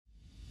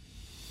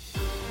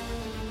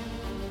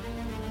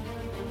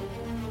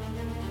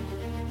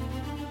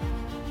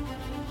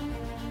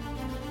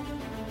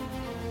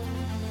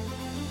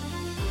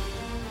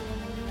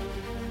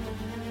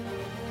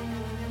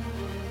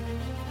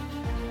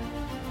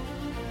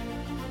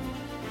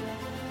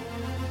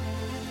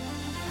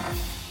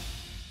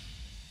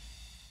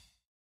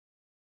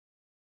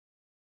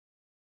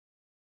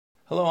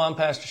Hello, I'm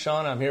Pastor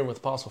Sean. I'm here with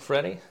Apostle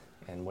Freddie,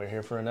 and we're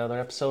here for another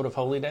episode of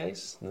Holy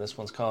Days. And this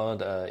one's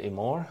called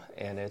Emor,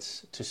 and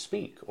it's to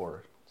speak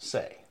or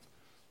say.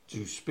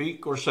 To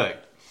speak or say.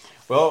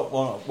 Well, I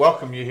want to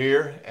welcome you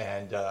here,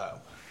 and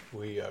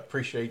we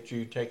appreciate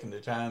you taking the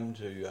time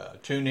to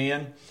tune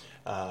in,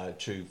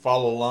 to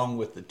follow along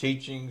with the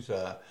teachings.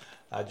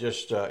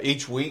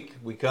 Each week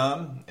we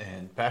come,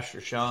 and Pastor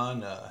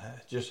Sean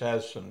just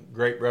has some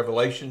great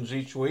revelations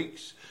each week.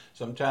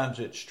 Sometimes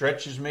it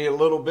stretches me a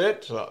little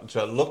bit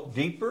to look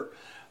deeper,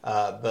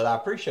 but I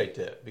appreciate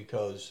that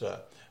because I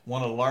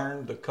want to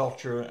learn the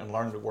culture and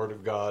learn the Word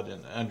of God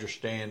and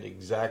understand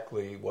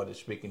exactly what is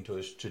speaking to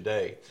us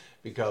today.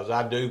 Because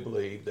I do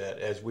believe that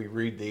as we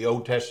read the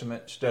Old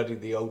Testament, study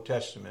the Old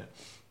Testament,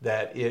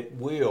 that it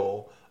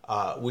will,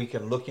 we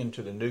can look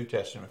into the New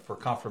Testament for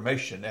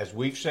confirmation, as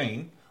we've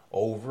seen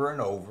over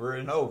and over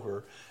and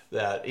over,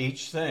 that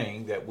each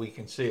thing that we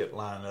can see it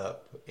line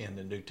up in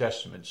the New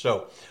Testament.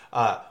 So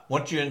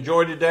what you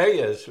enjoy today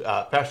as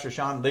Pastor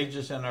Sean leads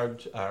us in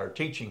our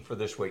teaching for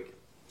this week.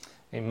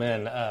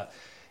 Amen.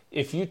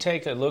 If you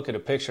take a look at a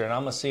picture, and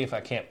I'm going to see if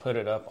I can't put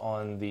it up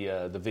on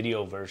the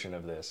video version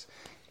of this,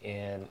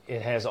 and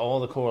it has all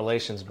the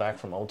correlations back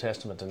from Old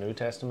Testament to New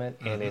Testament,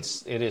 and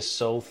it is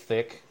so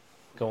thick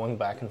going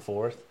back and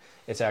forth.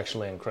 It's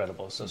actually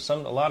incredible. So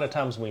a lot of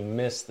times we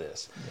miss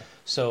this.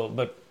 Yeah.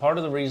 But part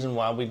of the reason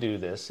why we do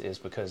this is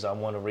because I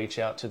want to reach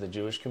out to the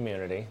Jewish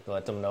community,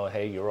 let them know,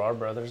 hey, you're our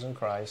brothers in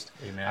Christ.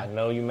 Amen. I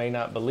know you may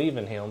not believe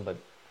in Him, but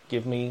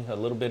give me a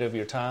little bit of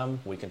your time.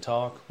 We can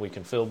talk. We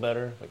can feel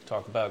better. We can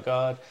talk about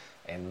God,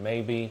 and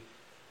maybe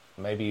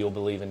you'll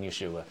believe in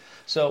Yeshua.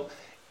 So,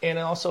 and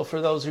also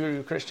for those who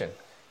are Christian,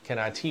 can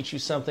I teach you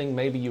something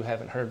maybe you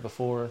haven't heard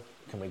before?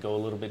 Can we go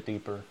a little bit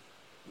deeper?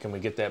 Can we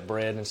get that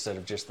bread instead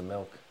of just the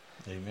milk?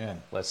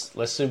 Amen.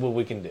 Let's see what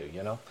we can do,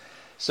 you know.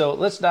 So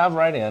let's dive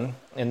right in.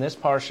 In this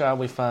Parsha,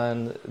 we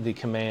find the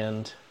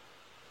command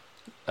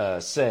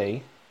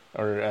say,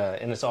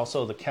 and it's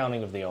also the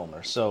counting of the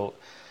Omer. So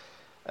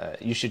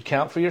you should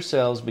count for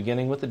yourselves,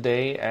 beginning with the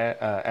day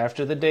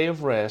after the day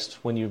of rest,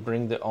 when you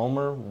bring the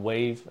Omer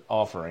wave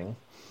offering.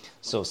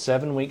 So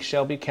 7 weeks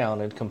shall be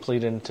counted,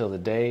 completed until the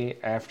day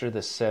after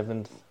the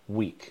 7th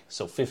week.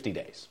 So 50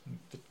 days.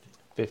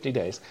 50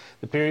 days.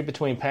 The period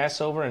between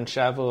Passover and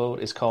Shavuot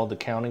is called the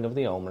counting of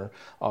the Omer,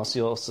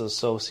 also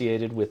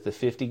associated with the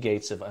 50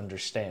 gates of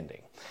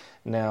understanding.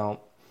 Now,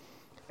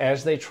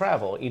 as they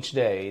travel each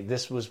day,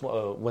 this was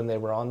when they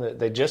were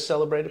they just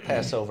celebrated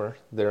Passover.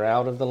 They're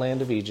out of the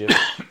land of Egypt.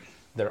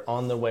 They're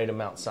on their way to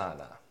Mount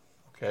Sinai.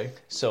 Okay.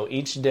 So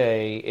each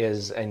day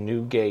is a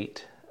new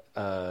gate,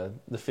 the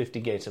 50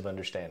 gates of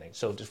understanding.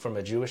 So from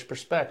a Jewish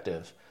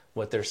perspective,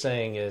 what they're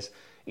saying is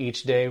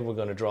each day we're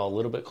going to draw a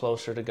little bit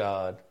closer to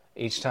God.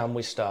 Each time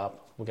we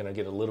stop, we're going to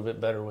get a little bit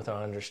better with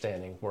our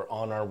understanding. We're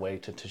on our way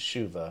to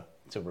teshuvah,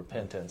 to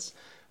repentance,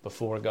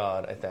 before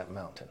God at that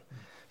mountain.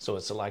 So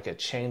it's like a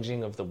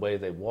changing of the way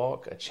they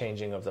walk, a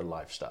changing of their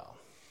lifestyle.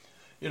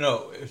 You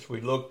know, as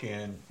we look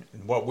in,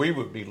 what we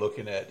would be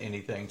looking at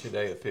anything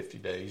today of 50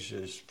 days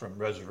is from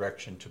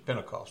resurrection to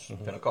Pentecost.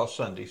 Pentecost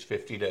Sundays,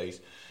 50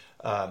 days.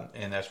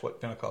 And that's what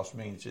Pentecost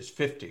means, is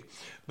 50.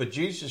 But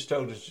Jesus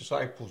told his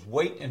disciples,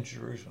 wait in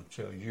Jerusalem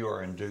till you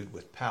are endued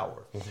with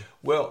power.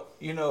 Well,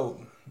 you know,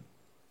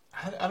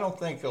 I don't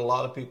think a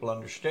lot of people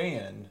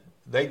understand.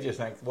 They just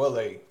think, well,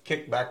 they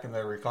kicked back in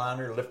their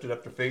recliner, lifted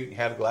up their feet, and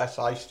had a glass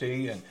of iced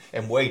tea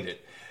and waited.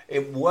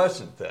 It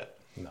wasn't that.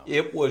 No.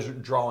 It was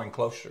drawing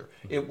closer.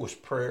 It was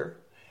prayer.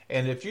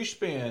 And if you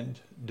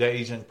spend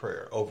days in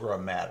prayer over a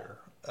matter,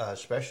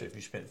 especially if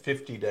you spend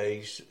 50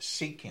 days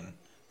seeking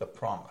the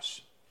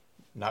promise,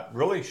 not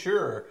really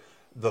sure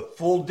the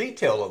full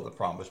detail of the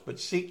promise, but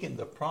seeking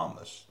the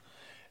promise.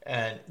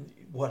 And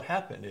what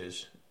happened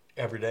is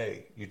every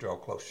day you draw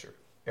closer.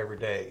 Every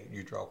day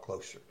you draw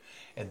closer.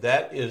 And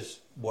that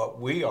is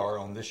what we are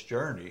on this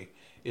journey,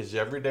 is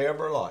every day of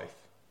our life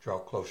draw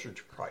closer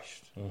to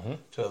Christ,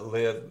 to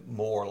live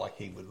more like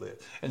He would live.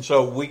 And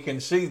so we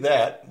can see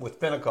that with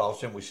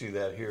Pentecost, and we see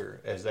that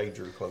here as they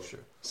drew closer.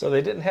 So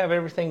they didn't have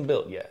everything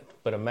built yet,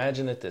 but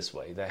imagine it this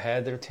way. They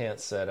had their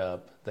tents set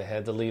up. They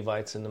had the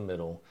Levites in the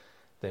middle.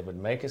 They would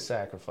make a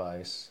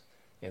sacrifice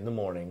in the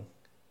morning,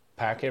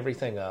 pack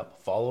everything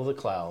up, follow the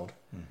cloud,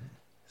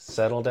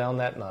 settle down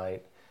that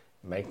night,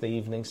 make the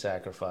evening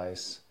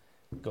sacrifice,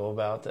 go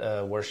about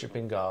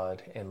worshiping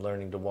God and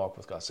learning to walk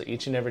with God. So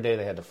each and every day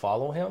they had to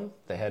follow Him,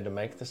 they had to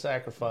make the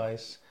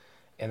sacrifice,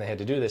 and they had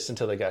to do this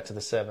until they got to the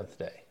 7th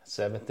day.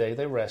 7th day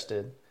they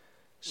rested,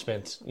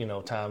 spent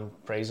time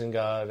praising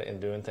God and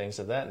doing things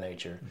of that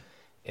nature,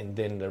 and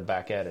then they're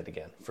back at it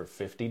again for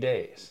 50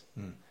 days.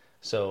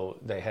 So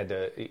they had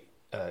to,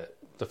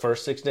 the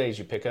first 6 days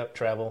you pick up,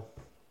 travel,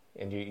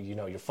 and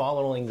you're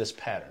following this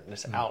pattern,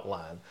 this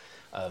outline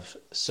of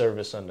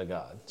service unto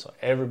God. So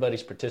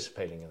everybody's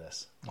participating in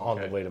this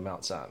on the way to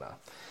Mount Sinai.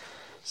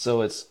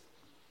 So it's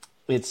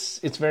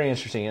very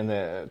interesting. And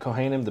the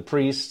Kohanim, the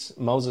priests,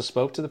 Moses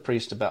spoke to the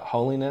priests about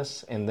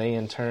holiness, and they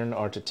in turn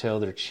are to tell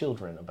their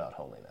children about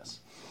holiness.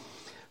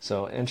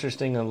 So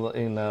interesting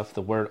enough,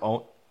 the word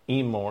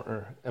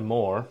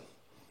Emor,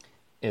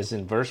 is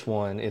in verse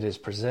 1. It is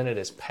presented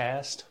as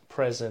past,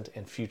 present,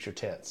 and future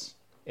tense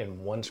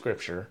in one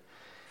scripture.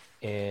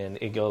 And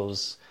it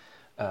goes,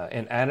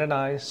 and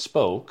Adonai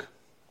spoke,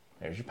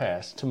 there's your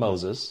past, to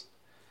Moses.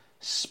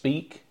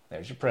 Speak,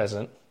 there's your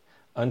present,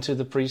 unto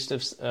the priest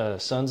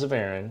of sons of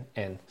Aaron,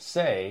 and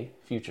say,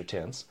 future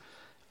tense,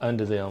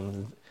 unto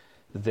them,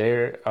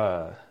 there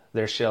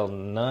shall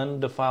none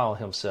defile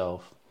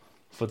himself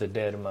for the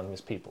dead among his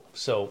people.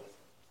 So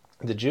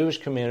the Jewish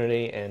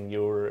community and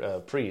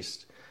your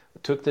priest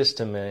took this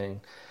to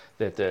mean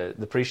that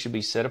the priest should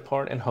be set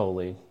apart and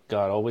holy.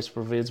 God always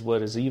forbids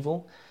what is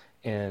evil,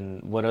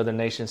 and what other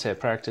nations have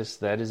practiced,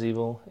 that is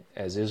evil,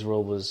 as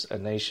Israel was a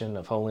nation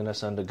of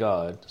holiness unto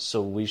God.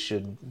 So we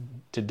should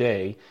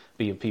today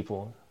be a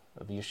people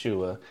of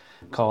Yeshua,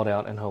 called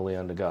out and holy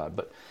unto God.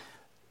 But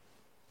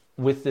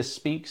with this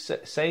speak,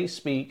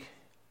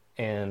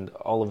 and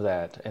all of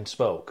that, and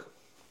spoke,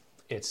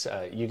 it's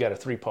you got a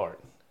 3-part.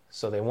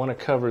 So they want to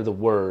cover the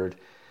word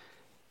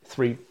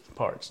 3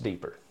 parts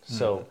deeper. Mm-hmm.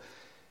 So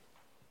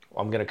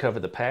I'm going to cover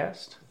the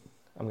past.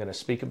 I'm going to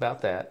speak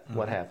about that,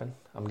 what happened.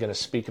 I'm going to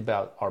speak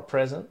about our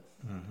present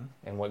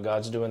and what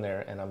God's doing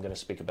there, and I'm going to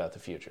speak about the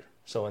future.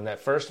 So in that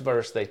first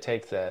verse, they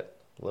take that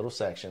little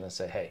section and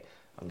say, hey,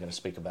 I'm going to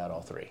speak about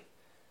all 3.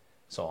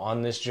 So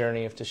on this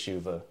journey of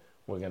Teshuvah,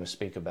 we're going to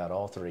speak about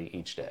all 3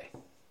 each day.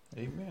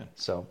 Amen.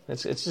 So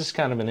it's just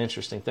kind of an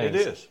interesting thing. It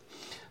is.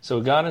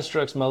 So God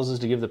instructs Moses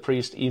to give the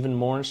priest even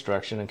more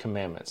instruction and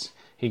commandments.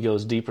 He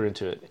goes deeper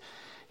into it.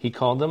 He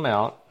called them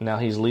out. Now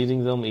he's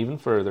leading them even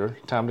further.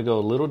 Time to go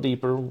a little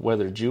deeper.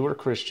 Whether Jew or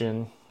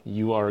Christian,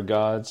 you are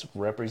God's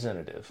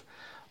representative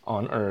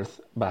on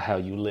earth by how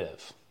you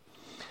live.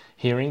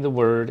 Hearing the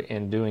word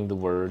and doing the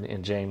word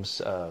in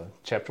James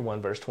chapter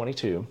 1, verse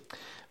 22.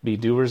 Be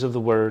doers of the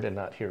word and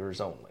not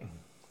hearers only.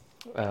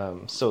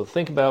 So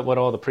think about what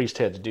all the priest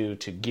had to do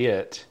to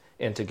get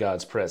into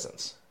God's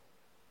presence.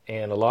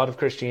 And a lot of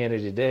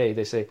Christianity today,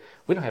 they say,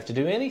 we don't have to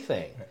do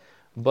anything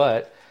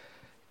but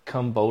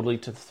come boldly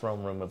to the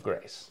throne room of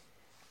grace.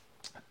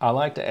 I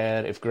like to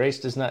add, if grace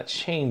does not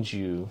change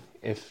you,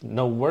 if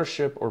no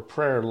worship or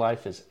prayer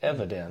life is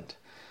evident,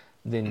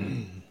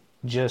 then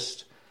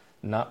just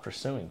not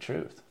pursuing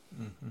truth,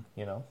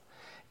 you know?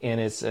 And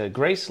it's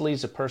grace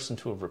leads a person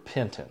to a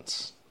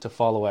repentance, to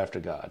follow after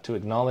God, to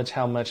acknowledge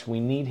how much we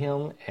need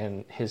Him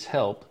and His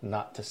help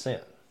not to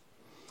sin.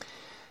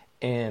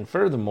 And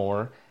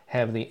furthermore,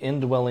 have the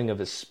indwelling of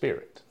His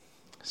Spirit.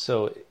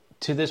 So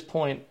to this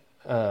point,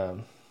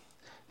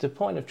 the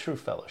point of true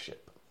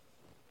fellowship.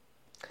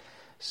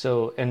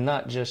 So, and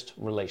not just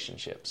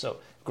relationship. So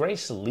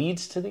grace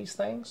leads to these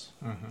things,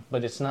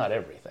 but it's not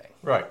everything.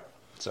 Right.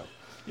 So,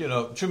 you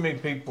know, too many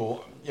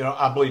people, you know,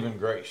 I believe in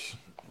grace,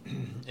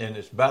 and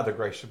it's by the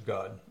grace of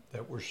God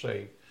that we're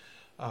saved.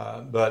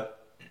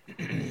 But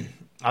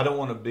I don't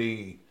want to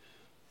be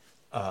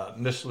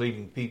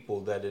misleading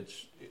people that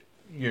it's,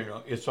 you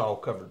know, it's all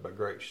covered by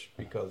grace,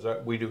 because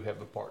we do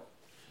have a part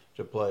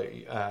to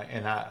play.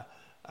 And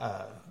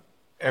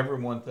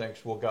everyone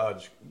thinks, well,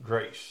 God's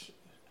grace.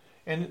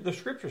 And the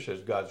scripture says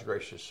God's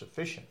grace is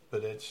sufficient,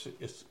 but it's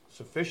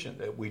sufficient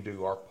that we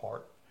do our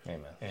part.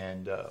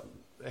 Amen.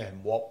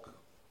 And walk,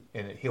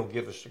 and He'll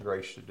give us the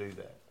grace to do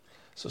that.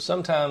 So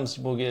sometimes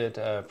we'll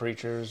get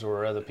preachers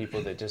or other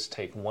people that just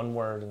take one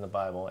word in the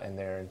Bible and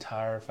their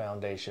entire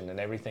foundation and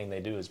everything they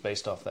do is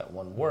based off that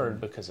one word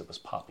because it was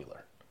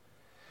popular.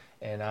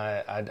 And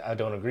I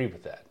don't agree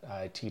with that.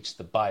 I teach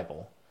the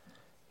Bible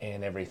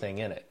and everything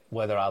in it,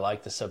 whether I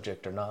like the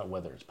subject or not,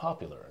 whether it's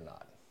popular or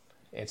not.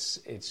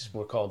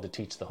 We're called to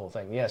teach the whole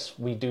thing. Yes,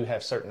 we do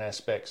have certain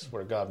aspects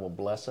where God will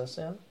bless us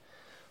in,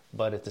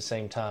 but at the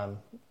same time,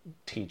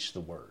 teach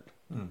the word,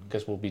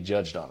 because we'll be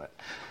judged on it.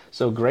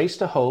 So grace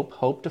to hope,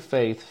 hope to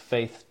faith,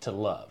 faith to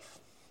love.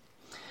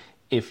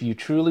 If you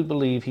truly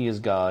believe He is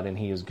God and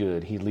He is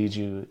good, He leads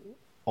you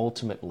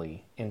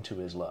ultimately into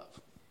His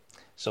love.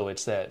 So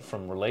it's that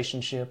from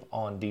relationship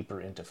on deeper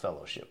into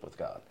fellowship with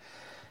God.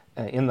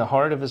 In the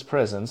heart of His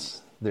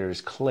presence, there is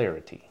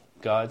clarity.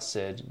 John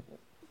said,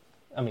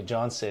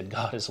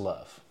 God is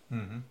love.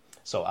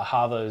 So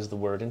ahava is the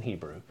word in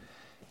Hebrew.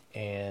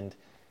 And,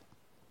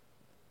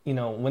 you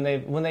know, when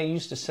they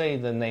used to say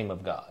the name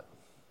of God,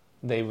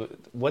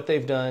 what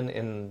they've done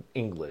in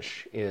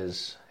English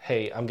is,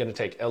 hey, I'm going to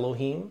take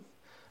Elohim,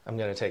 I'm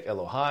going to take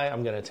Elohai,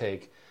 I'm going to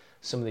take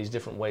some of these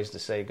different ways to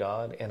say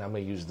God, and I'm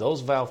going to use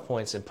those vowel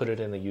points and put it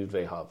in the Yud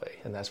Veh Have,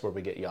 and that's where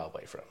we get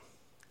Yahweh from.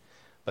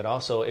 But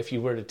also, if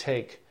you were to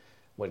take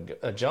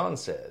what John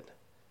said,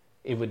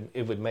 it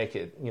would make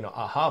it, you know,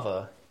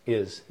 ahava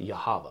is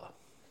Yahweh.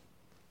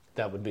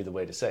 That would be the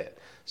way to say it.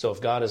 So if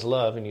God is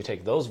love and you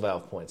take those vowel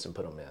points and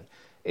put them in,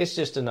 it's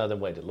just another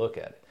way to look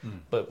at it.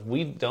 But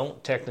we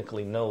don't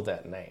technically know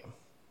that name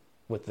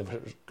with the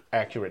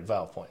accurate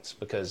vowel points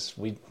because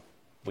we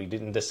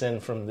didn't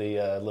descend from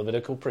the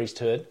Levitical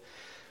priesthood.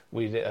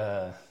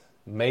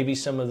 Maybe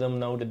some of them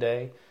know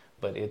today,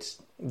 but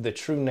it's the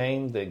true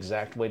name, the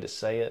exact way to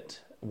say it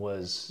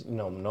was, you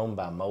know, known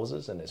by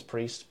Moses and his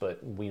priests,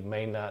 but we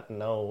may not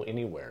know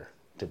anywhere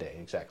today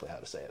exactly how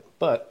to say it.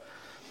 But,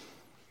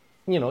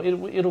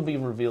 it'll be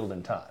revealed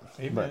in time.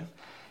 Amen. But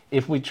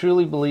if we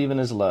truly believe in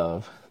his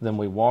love, then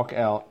we walk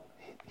out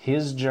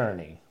his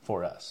journey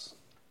for us.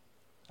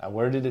 I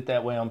worded it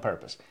that way on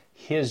purpose.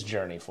 His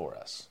journey for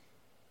us.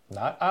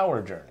 Not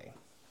our journey.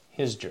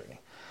 His journey.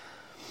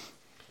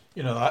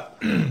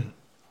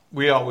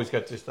 We always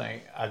got this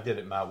thing, I did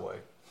it my way.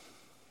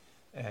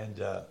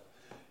 And,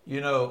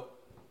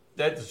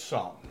 that's a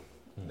song.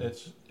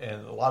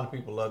 And a lot of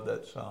people love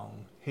that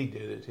song. He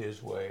did it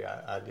his way.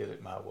 I did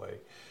it my way.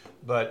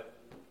 But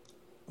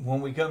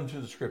when we come to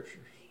the scriptures,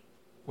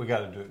 we got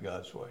to do it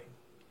God's way.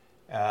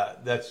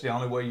 That's the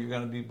only way you're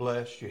going to be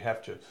blessed. You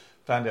have to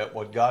find out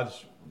what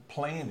God's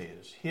plan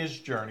is, his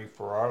journey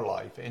for our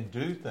life, and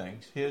do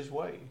things his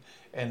way.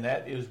 And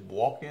that is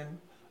walk in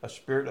a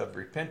spirit of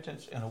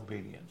repentance and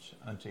obedience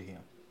unto him.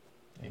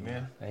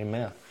 Amen.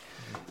 Amen.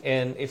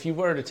 And if you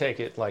were to take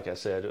it, like I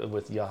said,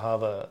 with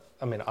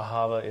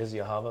Ahava is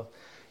Yahweh.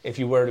 If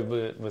you were to,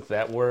 with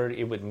that word,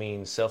 it would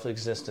mean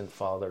self-existent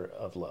Father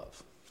of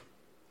love.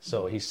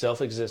 So he's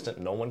self-existent.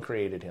 No one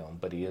created him,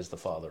 but he is the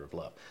Father of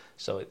love.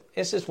 So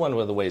it's just one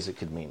of the ways it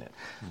could mean it.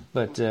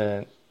 But,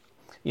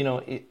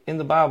 in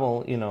the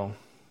Bible,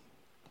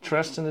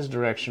 trust in his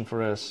direction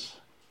for us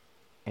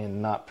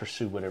and not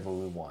pursue whatever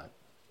we want.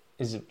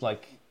 It's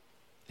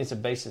a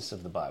basis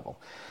of the Bible.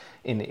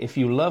 And if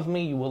you love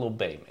me, you will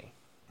obey me.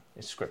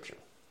 It's scripture.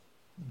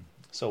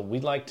 So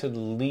we'd like to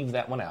leave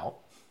that one out.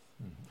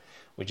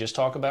 We just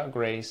talk about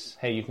grace.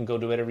 Hey, you can go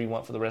do whatever you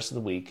want for the rest of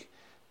the week.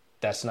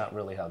 That's not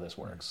really how this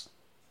works.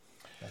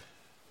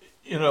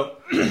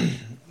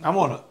 I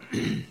want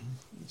to,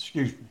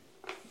 excuse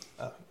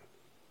me.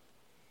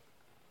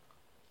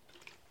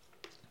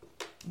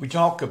 We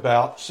talk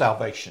about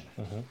salvation.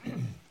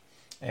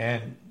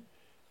 And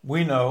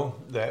we know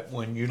that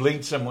when you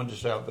lead someone to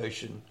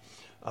salvation,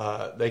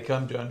 they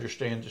come to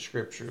understand the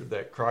scripture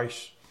that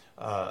Christ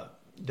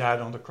died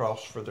on the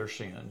cross for their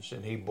sins,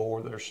 and he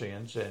bore their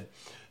sins, and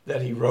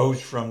that he rose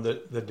from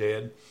the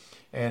dead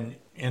and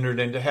entered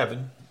into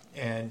heaven.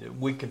 And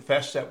we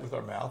confess that with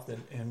our mouth,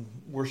 and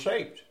we're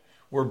saved.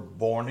 We're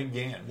born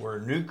again. We're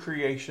a new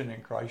creation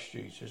in Christ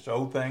Jesus.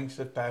 Old things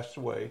have passed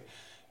away.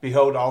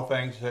 Behold, all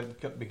things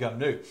have become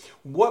new.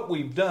 What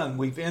we've done,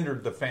 we've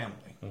entered the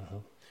family.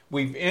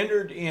 We've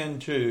entered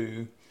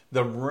into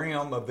the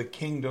realm of the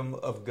kingdom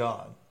of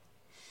God.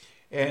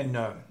 And,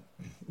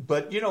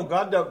 but,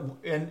 God does,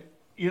 and,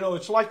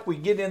 it's like we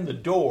get in the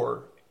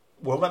door.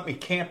 Well, let me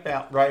camp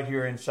out right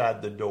here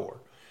inside the door.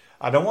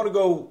 I don't want to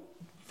go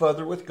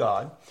further with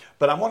God,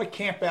 but I want to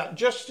camp out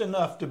just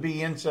enough to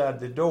be inside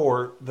the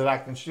door that I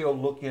can still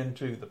look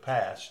into the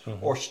past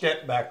or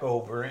step back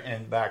over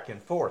and back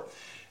and forth.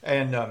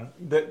 And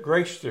that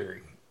grace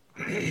theory,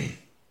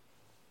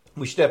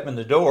 we step in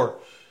the door,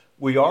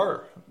 we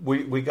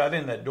got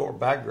in that door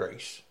by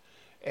grace.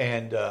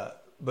 And,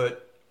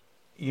 but,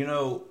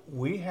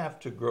 we have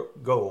to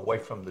go away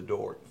from the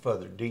door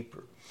further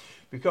deeper,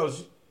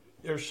 because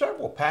there are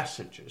several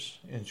passages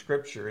in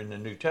Scripture in the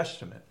New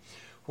Testament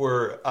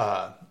where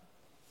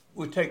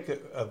we take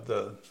of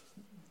the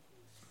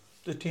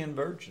 10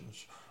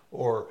 virgins,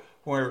 or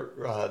where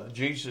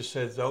Jesus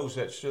said those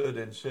that stood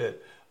and said,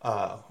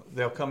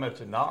 they'll come up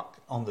to knock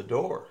on the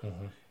door,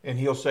 and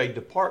he'll say,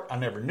 "Depart, I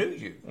never knew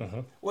you."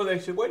 Well, they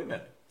said, "Wait a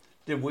minute,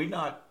 did we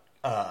not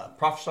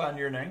prophesy in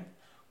your name?"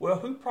 Well,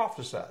 who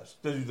prophesies?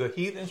 Do the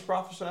heathens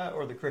prophesy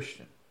or the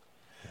Christian?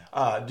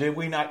 Did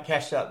we not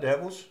cast out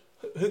devils?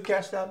 Who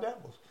cast out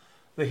devils?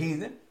 The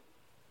heathen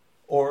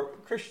or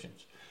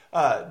Christians?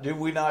 Did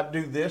we not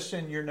do this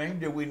in your name?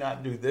 Did we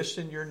not do this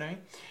in your name?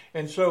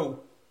 And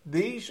so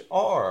these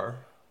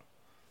are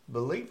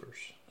believers.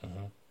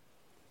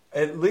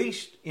 At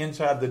least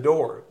inside the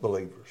door,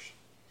 believers.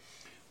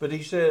 But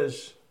he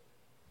says,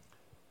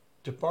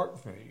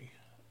 "Depart from me,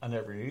 I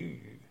never knew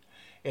you."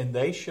 And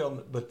they shall,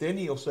 but then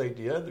he'll say to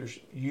the others,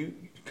 "You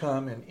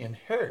come and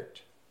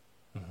inherit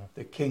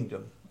the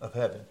kingdom of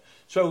heaven."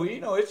 So,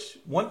 it's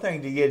one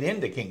thing to get in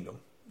the kingdom,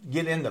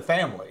 get in the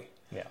family.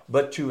 Yeah.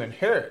 But to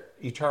inherit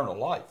eternal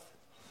life,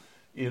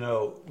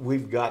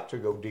 we've got to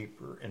go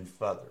deeper and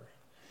further.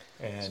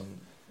 And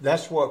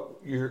that's what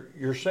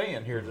you're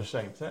saying here, the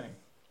same thing.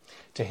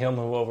 To him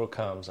who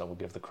overcomes, I will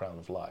give the crown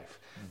of life.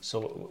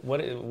 So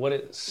what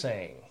it's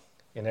saying,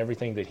 and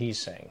everything that he's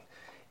saying,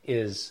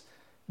 is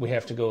we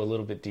have to go a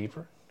little bit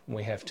deeper.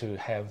 We have to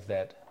have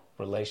that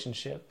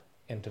relationship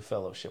into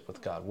fellowship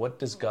with God. What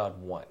does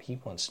God want? He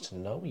wants to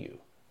know you.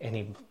 And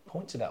he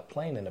points it out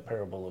plain in the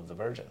parable of the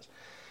virgins.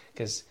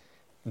 Because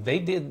they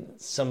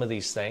did some of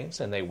these things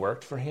and they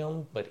worked for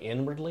him, but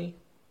inwardly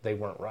they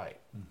weren't right.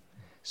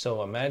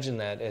 So imagine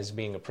that as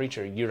being a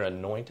preacher. You're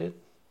anointed.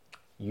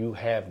 You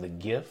have the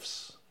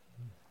gifts.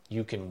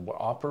 You can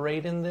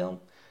operate in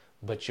them.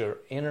 But your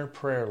inner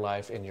prayer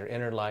life and your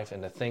inner life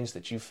and the things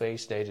that you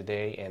face day to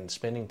day and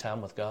spending time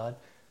with God,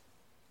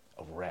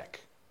 a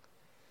wreck.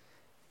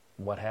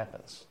 What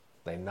happens?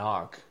 They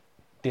knock.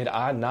 Did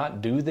I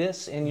not do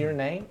this in your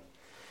name?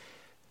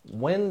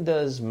 When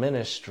does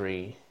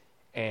ministry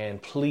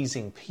and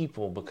pleasing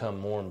people become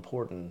more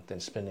important than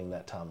spending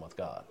that time with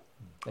God.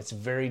 It's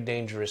very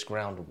dangerous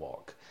ground to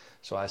walk.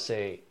 So I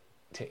say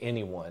to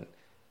anyone,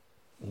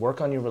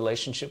 work on your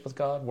relationship with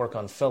God, work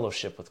on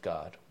fellowship with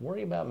God.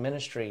 Worry about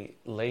ministry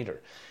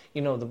later.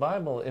 You know, the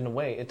Bible, in a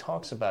way, it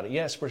talks about it.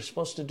 Yes, we're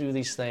supposed to do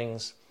these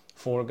things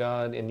for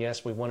God, and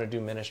yes, we want to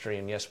do ministry,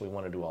 and yes, we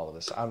want to do all of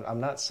this.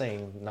 I'm not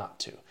saying not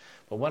to.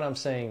 But what I'm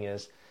saying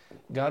is,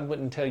 God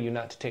wouldn't tell you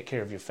not to take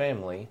care of your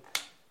family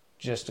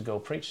just to go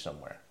preach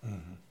somewhere.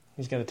 Mm-hmm.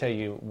 He's going to tell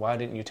you, why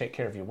didn't you take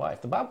care of your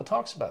wife? The Bible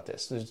talks about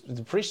this. There's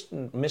the priests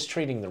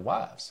mistreating their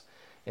wives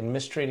and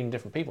mistreating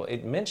different people.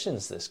 It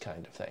mentions this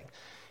kind of thing.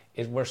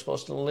 We're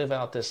supposed to live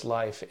out this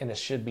life, and it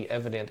should be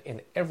evident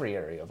in every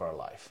area of our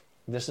life.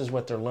 This is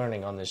what they're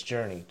learning on this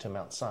journey to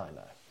Mount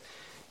Sinai.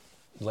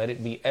 Let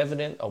it be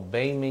evident,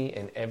 obey me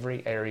in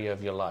every area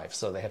of your life.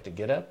 So they have to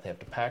get up, they have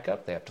to pack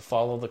up, they have to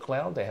follow the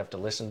cloud, they have to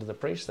listen to the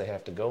priest, they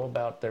have to go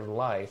about their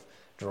life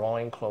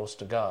drawing close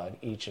to God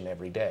each and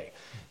every day.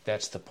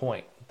 That's the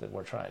point that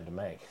we're trying to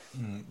make.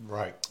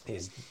 Right.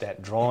 Is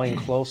that drawing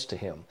close to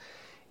Him.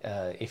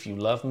 If you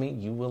love me,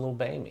 you will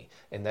obey me.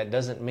 And that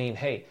doesn't mean,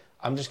 hey,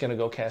 I'm just going to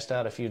go cast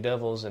out a few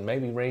devils and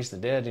maybe raise the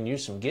dead and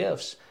use some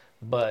gifts,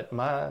 but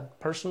my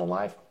personal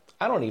life,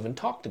 I don't even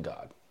talk to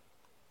God.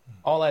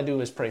 All I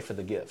do is pray for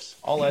the gifts.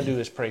 All I do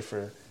is pray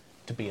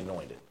to be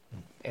anointed.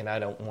 And I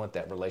don't want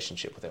that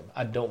relationship with Him.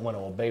 I don't want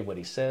to obey what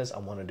He says. I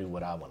want to do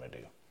what I want to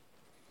do.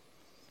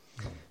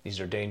 These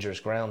are dangerous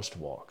grounds to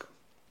walk.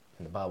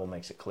 And the Bible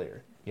makes it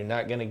clear. You're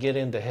not going to get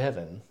into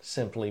heaven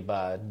simply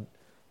by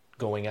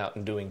going out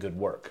and doing good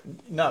work.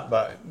 Not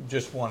by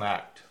just one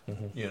act.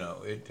 Mm-hmm. You know,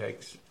 it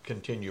takes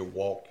continual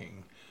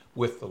walking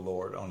with the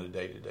Lord on a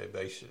day-to-day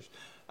basis.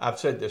 I've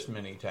said this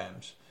many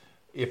times.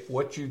 If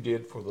what you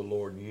did for the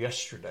Lord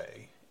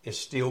yesterday is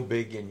still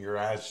big in your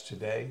eyes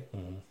today,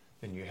 mm-hmm.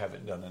 then you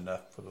haven't done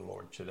enough for the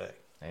Lord today.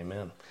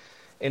 Amen.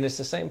 And it's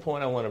the same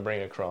point I want to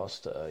bring across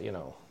to,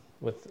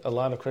 with a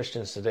lot of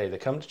Christians today. They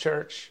come to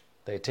church,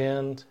 they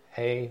attend,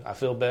 hey, I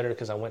feel better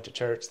because I went to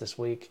church this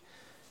week,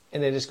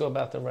 and they just go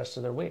about the rest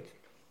of their week.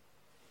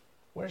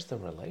 Where's the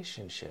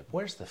relationship?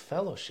 Where's the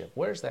fellowship?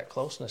 Where's that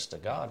closeness to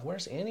God?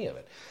 Where's any of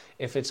it?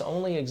 If it's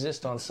only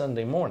exist on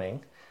Sunday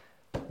morning,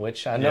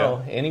 which I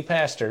know any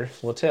pastor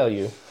will tell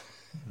you,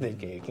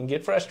 that it can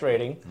get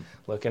frustrating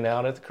looking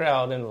out at the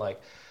crowd and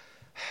like,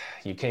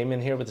 you came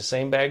in here with the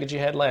same baggage you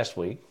had last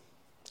week.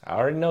 I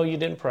already know you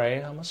didn't pray.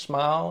 I'm going to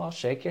smile. I'll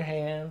shake your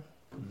hand.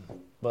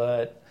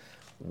 But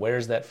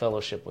where's that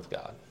fellowship with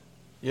God?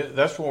 Yeah,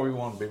 that's where we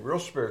want to be real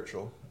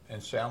spiritual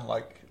and sound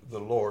like the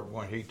Lord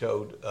when He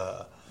told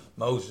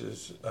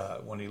Moses,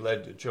 when He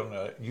led the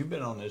children, you've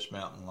been on this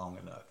mountain long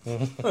enough.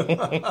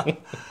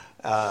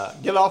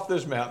 Get off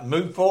this mountain,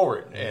 move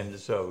forward. And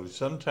so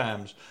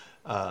sometimes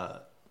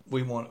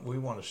we want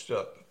to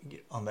stuck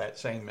on that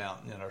same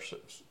mountain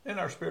in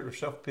our spirit of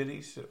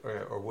self-pity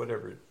or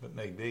whatever it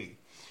may be.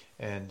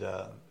 And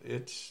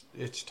it's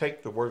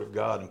take the Word of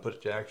God and put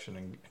it to action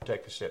and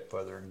take a step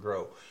further and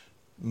grow.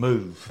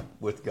 Move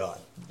with God.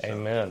 So,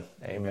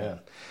 Amen.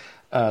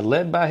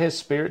 Led by His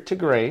Spirit to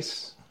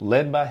grace,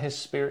 led by His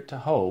Spirit to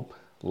hope,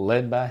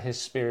 led by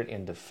His Spirit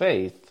into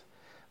faith,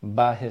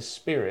 by His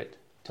Spirit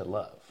to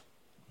love.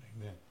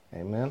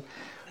 Amen.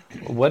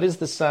 What is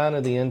the sign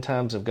of the end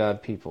times of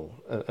God's people?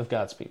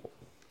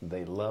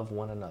 They love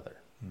one another.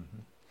 Mm-hmm.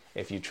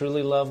 If you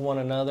truly love one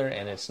another,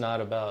 and it's not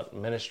about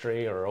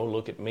ministry or oh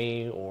look at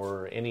me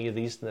or any of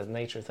these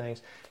nature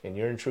things, and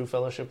you're in true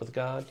fellowship with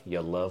God,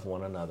 you love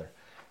one another.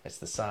 It's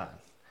the sign.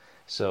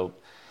 So,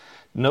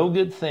 no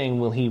good thing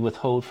will He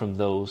withhold from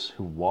those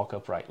who walk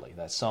uprightly.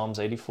 That's Psalms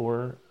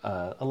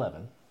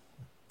 84:11.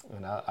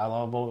 And I've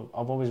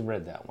always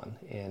read that one.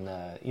 And,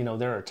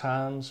 there are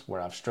times where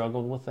I've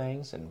struggled with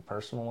things in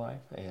personal life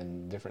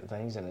and different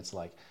things, and it's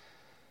like,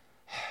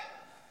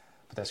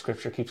 but that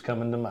scripture keeps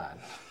coming to mind.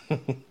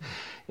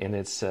 And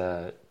it's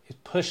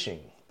pushing,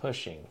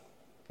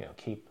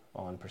 keep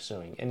on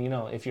pursuing. And,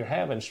 if you're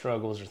having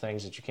struggles or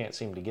things that you can't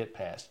seem to get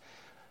past,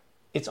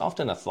 it's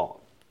often a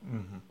thought.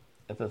 Mm-hmm.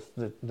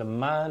 The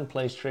mind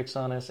plays tricks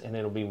on us, and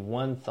it'll be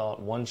one thought,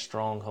 one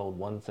stronghold,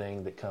 one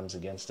thing that comes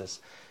against us.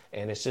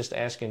 And it's just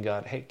asking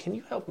God, hey, can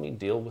you help me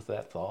deal with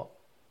that thought?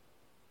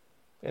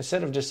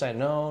 Instead of just saying,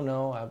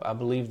 no, I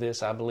believe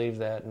this, I believe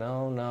that,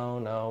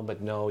 no,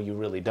 but no, you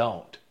really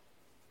don't.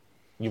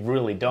 You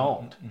really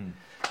don't. Mm-hmm.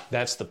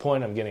 That's the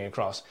point I'm getting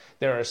across.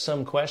 There are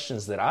some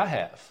questions that I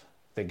have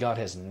that God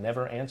has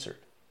never answered,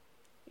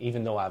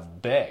 even though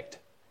I've begged,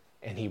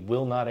 and He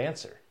will not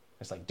answer.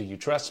 It's like, do you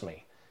trust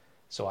me?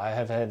 So I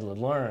have had to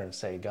learn,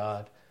 say,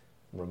 God,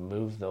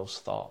 remove those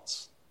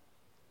thoughts.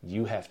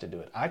 You have to do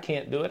it. I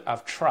can't do it.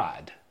 I've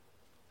tried.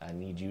 I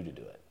need you to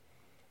do it.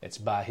 It's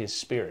by His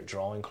Spirit,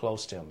 drawing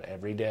close to Him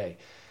every day.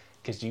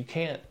 Because you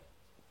can't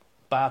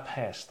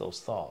bypass those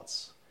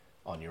thoughts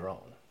on your own.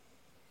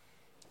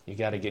 You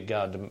got to get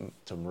God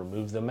to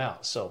remove them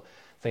out. So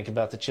think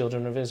about the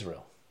children of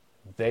Israel.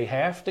 They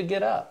have to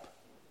get up,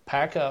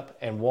 pack up,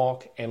 and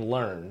walk and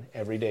learn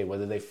every day,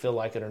 whether they feel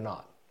like it or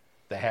not.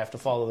 They have to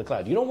follow the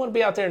cloud. You don't want to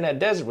be out there in that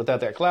desert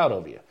without that cloud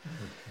over you.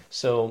 Mm-hmm.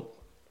 So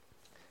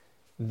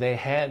they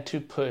had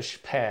to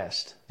push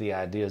past the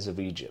ideas of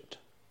Egypt.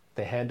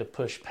 They had to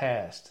push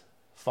past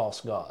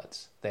false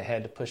gods. They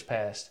had to push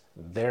past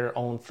their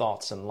own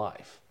thoughts in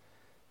life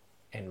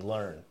and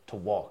learn to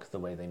walk the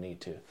way they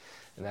need to.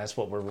 And that's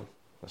what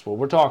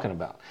we're talking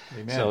about.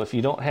 Amen. So if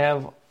you don't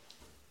have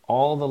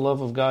all the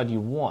love of God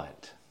you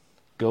want,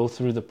 go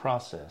through the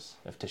process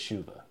of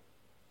teshuvah.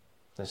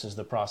 This is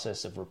the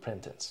process of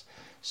repentance.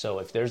 So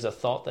if there's a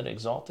thought that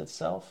exalts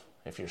itself,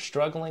 if you're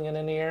struggling in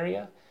any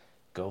area,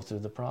 go through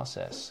the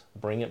process.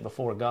 Bring it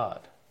before God.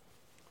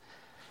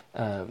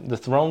 The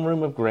throne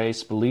room of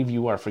grace, believe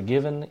you are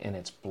forgiven, and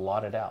it's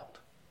blotted out.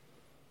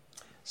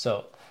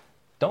 So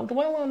don't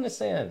dwell on the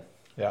sin.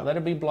 Yeah. Let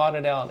it be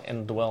blotted out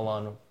and dwell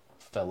on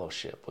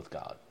fellowship with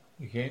God.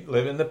 You can't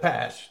live in the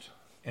past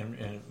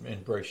and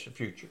embrace the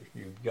future.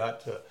 You've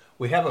got to.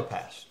 We have a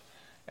past,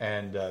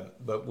 and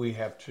but we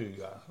have to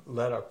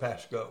let our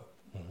past go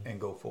and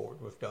go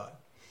forward with God.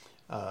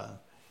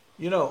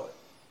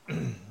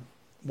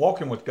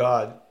 Walking with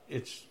God,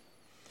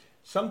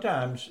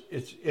 sometimes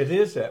it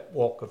is that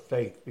walk of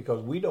faith,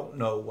 because we don't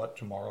know what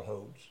tomorrow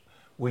holds.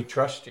 We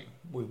trust Him.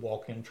 We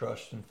walk in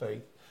trust and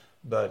faith.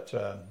 But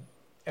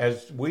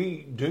as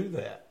we do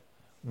that,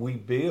 we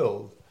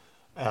build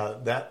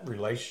that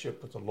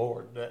relationship with the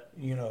Lord. That,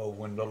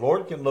 when the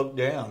Lord can look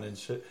down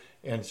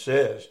and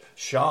says,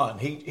 Sean,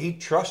 he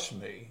trusts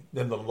me,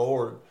 then the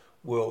Lord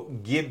will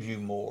give you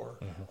more,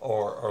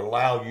 or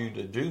allow you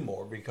to do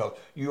more, because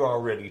you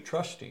already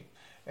trust Him.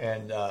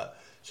 And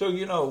so,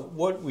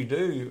 what we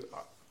do,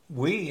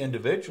 we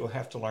individuals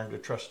have to learn to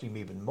trust Him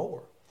even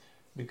more,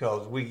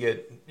 because we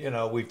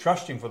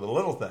trust Him for the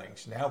little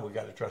things. Now we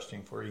got to trust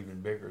Him for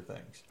even bigger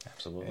things.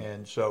 Absolutely.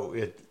 And so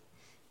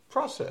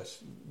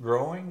process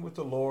growing with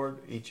the Lord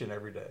each and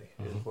every day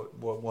is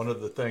one of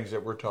the things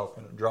that we're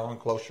drawing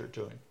closer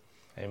to Him.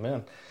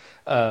 Amen.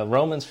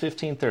 Romans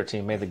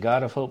 15:13, may the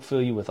God of hope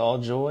fill you with all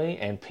joy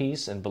and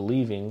peace and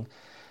believing,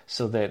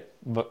 so that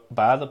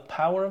by the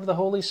power of the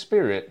Holy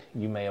Spirit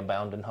you may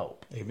abound in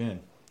hope. Amen.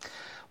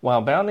 While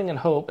abounding in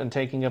hope and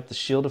taking up the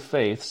shield of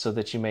faith, so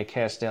that you may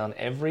cast down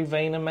every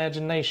vain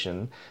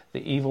imagination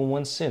the evil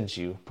one sends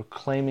you,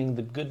 proclaiming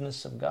the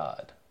goodness of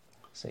God.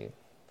 See,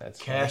 that's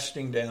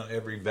casting down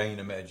every vain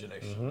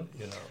imagination.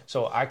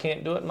 So I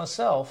can't do it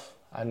myself.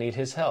 I need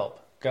His help.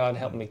 God,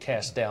 help me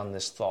cast down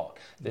this thought,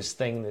 this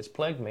thing that's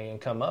plagued me, and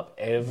come up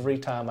every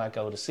time I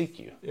go to seek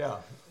you. Yeah.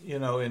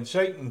 And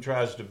Satan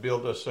tries to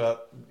build us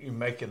up,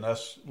 making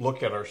us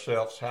look at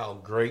ourselves, how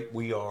great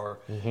we are.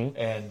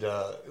 And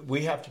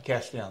we have to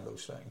cast down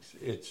those things.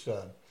 It's,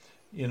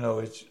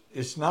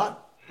 it's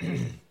not,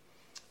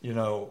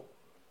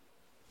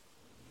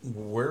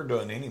 we're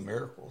doing any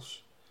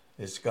miracles.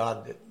 It's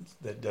God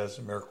that does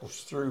the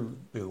miracles through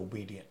the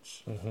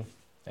obedience.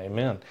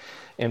 Amen.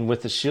 And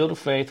with the shield of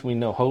faith, we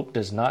know hope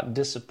does not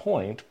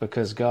disappoint,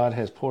 because God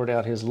has poured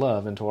out His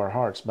love into our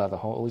hearts by the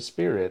Holy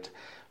Spirit,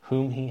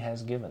 whom He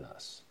has given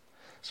us.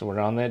 So we're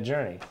on that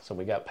journey. So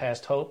we got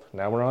past hope.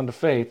 Now we're on to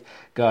faith.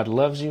 God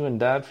loves you and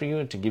died for you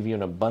and to give you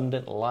an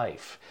abundant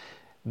life.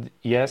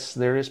 Yes,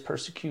 there is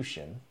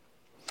persecution,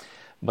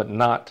 but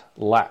not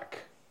lack.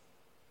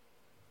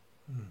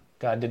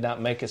 God did not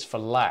make us for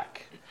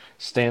lack.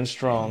 Stand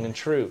strong and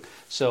true.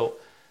 So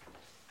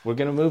we're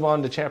going to move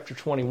on to chapter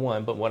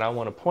 21, but what I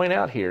want to point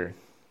out here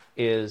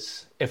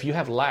is, if you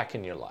have lack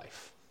in your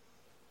life,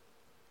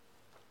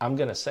 I'm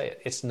going to say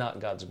it, it's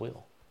not God's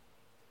will.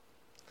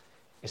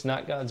 It's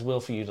not God's will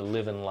for you to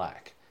live in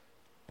lack.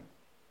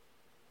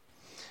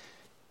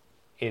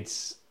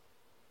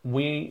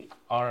 We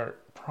are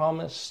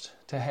promised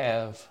to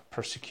have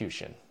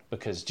persecution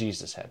because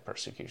Jesus had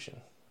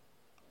persecution,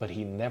 but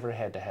He never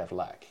had to have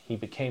lack. He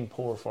became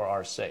poor for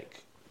our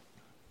sake.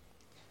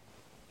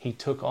 He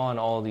took on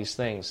all these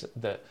things,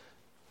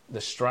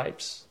 the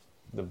stripes,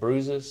 the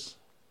bruises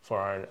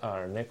for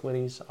our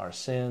iniquities, our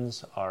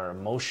sins, our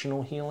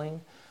emotional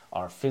healing,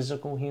 our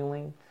physical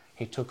healing.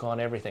 He took on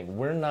everything.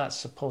 We're not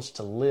supposed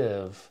to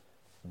live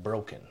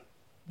broken.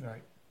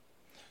 Right.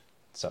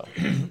 So,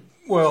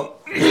 well,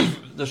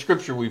 the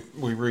scripture we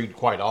read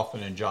quite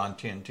often in John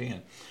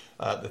 10:10,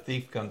 the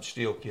thief comes to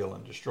steal, kill,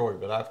 and destroy,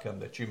 but I've come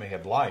that you may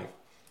have life,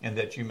 and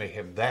that you may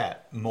have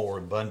that more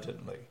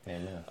abundantly.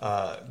 Amen.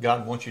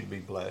 God wants you to be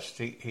blessed.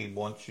 He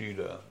wants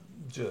you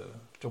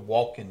to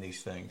walk in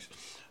these things.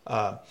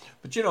 But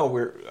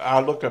I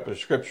looked up a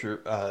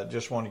scripture.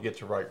 Just want to get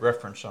the right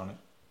reference on it.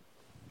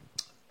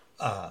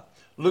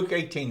 Luke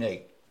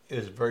 18:8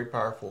 is a very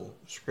powerful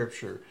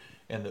scripture,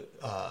 and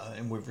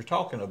we were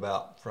talking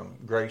about from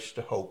grace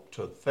to hope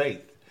to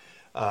faith.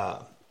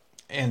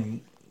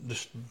 And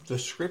the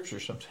scripture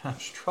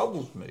sometimes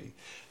troubles me.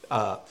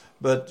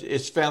 But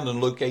it's found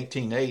in Luke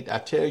 18:8. I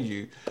tell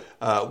you,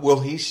 will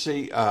he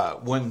see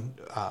when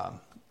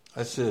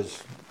it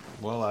says,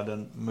 well, I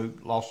done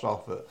lost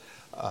off it.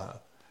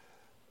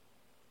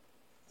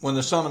 When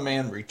the Son of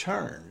Man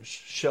returns,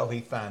 shall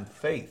he find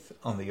faith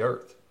on the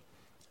earth?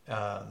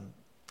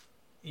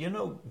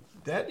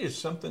 That is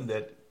something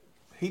that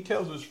he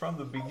tells us from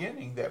the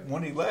beginning that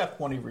when he left,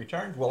 when he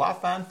returns, will I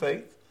find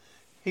faith?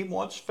 He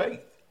wants faith.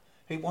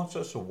 He wants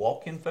us to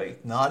walk in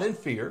faith, not in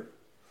fear.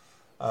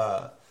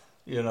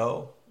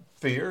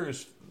 Fear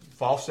is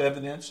false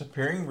evidence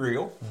appearing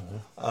real.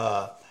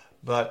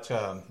 But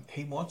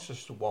he wants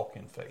us to walk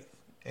in faith.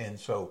 And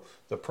so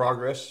the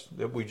progress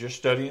that we just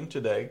studying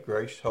today,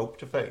 grace, hope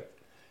to faith.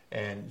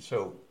 And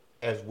so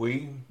as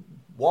we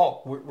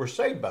walk, we're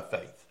saved by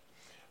faith.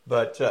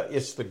 But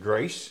it's the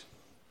grace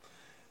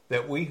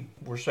that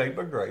we're saved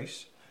by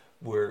grace,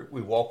 where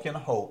we walk in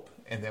hope,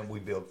 and then we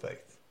build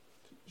faith.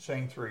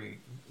 Same three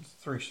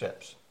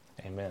steps.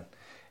 Amen.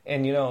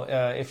 And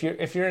if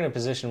you're in a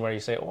position where you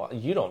say, well,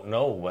 you don't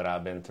know what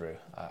I've been through.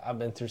 I've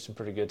been through some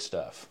pretty good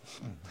stuff.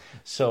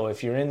 So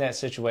if you're in that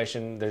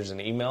situation, there's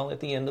an email at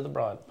the end of the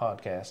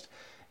podcast,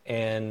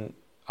 and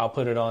I'll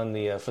put it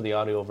on for the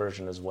audio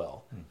version as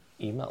well.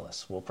 Email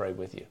us. We'll pray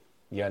with you.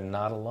 You're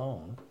not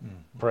alone.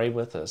 Pray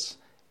with us,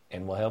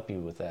 and we'll help you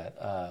with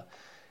that.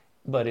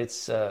 But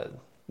it's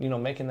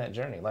making that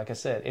journey. Like I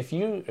said,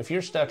 if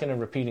you're stuck in a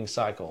repeating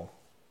cycle,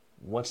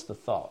 what's the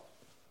thought?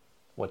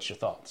 What's your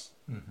thoughts?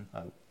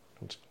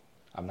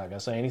 I'm not going to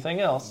say anything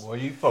else. Well,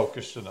 you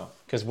focused enough.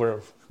 Because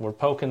we're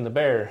poking the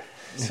bear,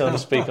 so to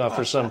speak,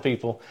 for some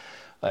people.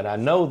 And I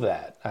know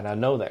that. And I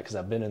know that because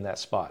I've been in that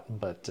spot.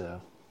 But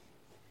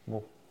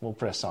we'll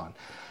press on.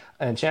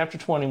 In chapter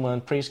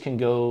 21, priests can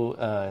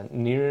go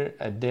near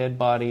a dead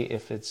body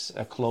if it's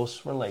a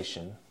close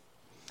relation.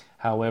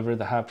 However,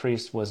 the high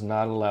priest was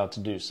not allowed to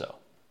do so.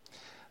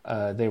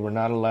 They were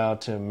not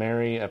allowed to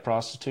marry a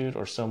prostitute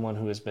or someone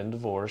who has been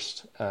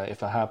divorced.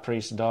 If a high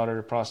priest's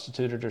daughter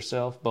prostituted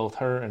herself, both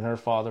her and her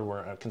father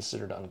were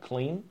considered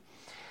unclean.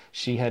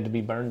 She had to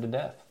be burned to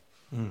death.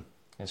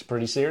 It's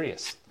pretty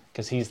serious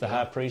because he's the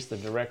high priest, the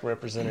direct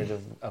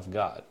representative of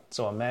God.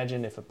 So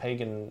imagine if a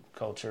pagan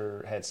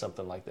culture had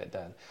something like that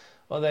done.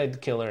 Well,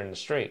 they'd kill her in the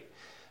street.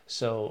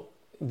 So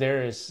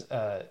there is,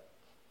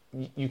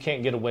 you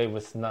can't get away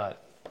with not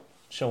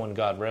showing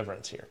God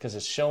reverence here, because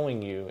it's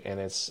showing you and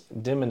it's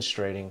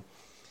demonstrating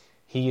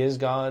he is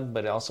God,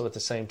 but also at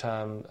the same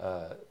time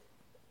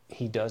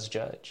he does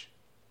judge.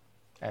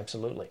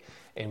 Absolutely.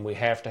 And we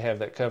have to have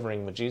that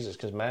covering with Jesus,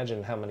 because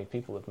imagine how many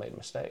people have made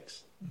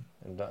mistakes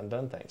and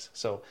done things.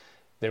 So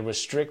there was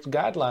strict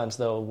guidelines,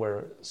 though,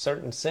 where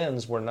certain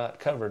sins were not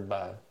covered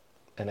by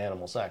an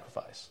animal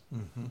sacrifice.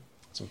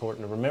 It's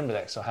important to remember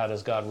that. So how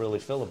does God really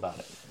feel about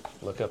it?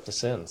 Look up the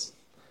sins.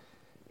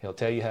 He'll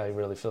tell you how he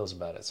really feels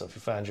about it. So if you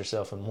find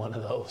yourself in one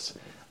of those,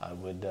 I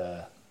would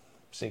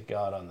seek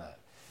God on that,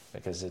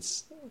 because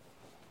it's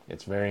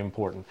very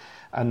important.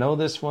 I know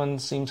this one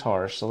seems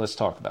harsh, so let's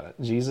talk about it.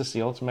 Jesus,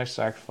 the ultimate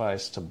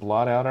sacrifice to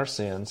blot out our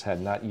sins, had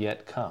not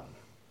yet come.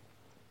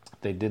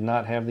 They did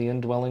not have the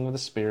indwelling of the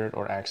Spirit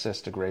or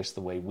access to grace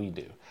the way we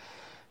do.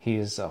 He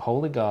is a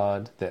holy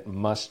God that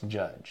must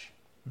judge.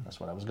 That's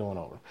what I was going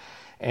over.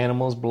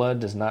 Animals' blood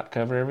does not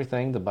cover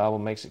everything. The Bible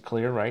makes it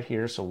clear right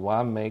here, so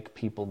why make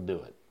people do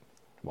it?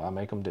 Why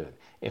make them do it?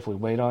 If we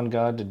wait on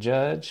God to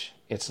judge,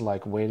 it's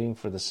like waiting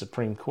for the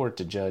Supreme Court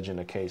to judge in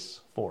a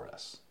case for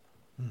us.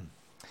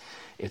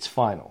 It's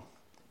final.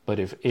 But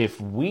if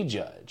we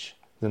judge,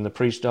 then the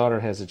priest's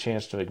daughter has a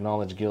chance to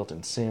acknowledge guilt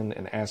and sin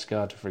and ask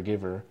God to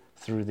forgive her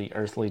through the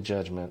earthly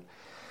judgment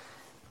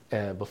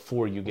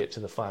before you get to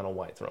the final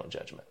white throne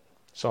judgment.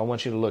 So I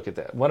want you to look at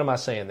that. What am I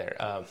saying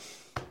there?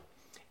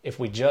 If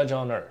we judge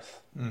on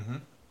earth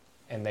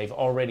and they've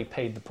already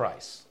paid the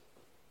price,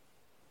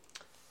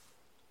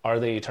 are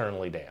they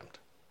eternally damned?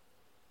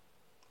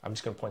 I'm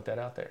just going to point that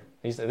out there.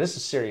 This is a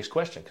serious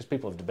question, because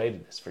people have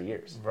debated this for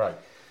years. Right.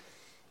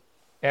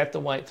 At the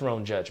white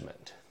throne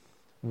judgment,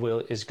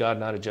 is God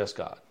not a just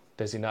God?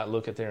 Does he not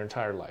look at their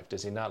entire life?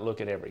 Does he not look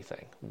at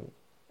everything?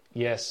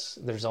 Yes,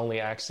 there's only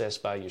access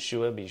by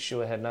Yeshua, but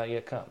Yeshua had not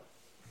yet come.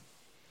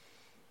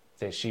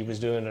 That she was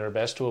doing her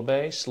best to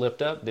obey,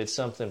 slipped up, did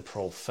something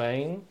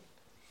profane,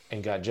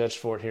 and got judged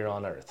for it here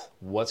on earth.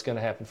 What's going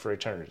to happen for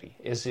eternity?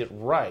 Is it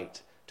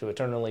right to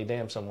eternally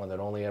damn someone that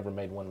only ever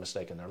made one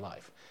mistake in their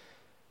life?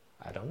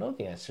 I don't know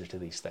the answer to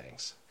these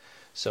things.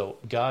 So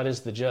God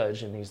is the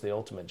judge, and he's the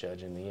ultimate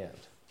judge in the end.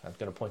 I'm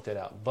going to point that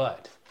out.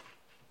 But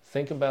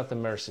think about the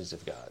mercies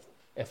of God.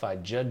 If I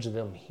judge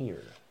them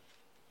here,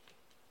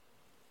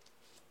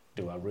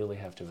 do I really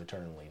have to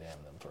eternally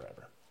damn them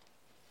forever?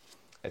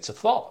 It's a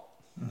thought.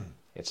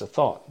 It's a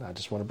thought. I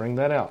just want to bring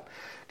that out,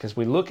 because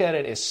we look at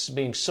it as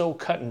being so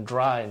cut and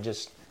dry and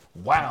just,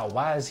 wow,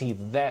 why is he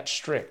that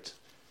strict?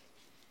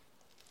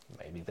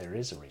 Maybe there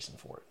is a reason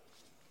for it.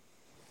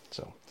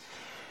 So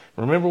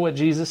remember what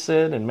Jesus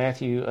said in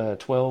Matthew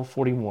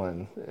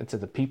 12:41. To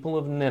the people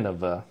of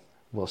Nineveh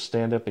will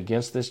stand up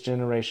against this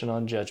generation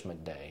on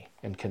Judgment Day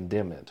and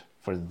condemn it,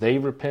 for they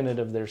repented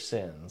of their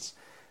sins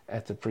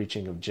at the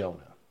preaching of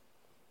Jonah.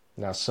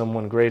 Now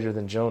someone greater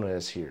than Jonah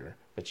is here,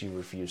 but you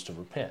refuse to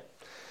repent.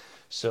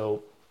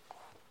 So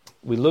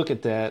we look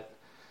at that.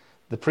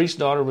 The priest's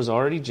daughter was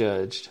already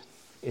judged.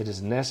 It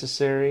is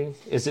necessary.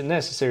 Is it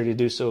necessary to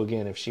do so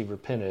again if she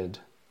repented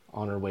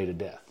on her way to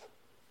death?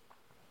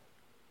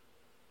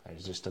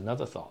 There's just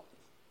another thought.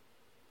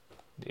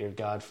 Dear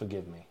God,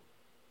 forgive me.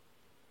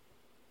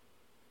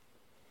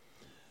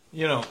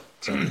 You know,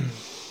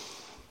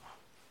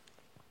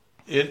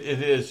 it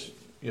is,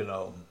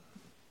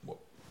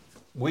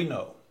 we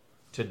know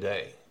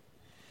today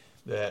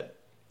that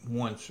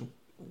once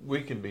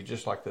we can be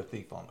just like the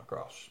thief on the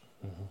cross.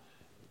 Mm-hmm.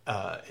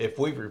 If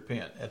we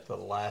repent at the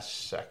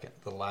last second,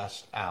 the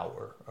last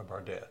hour of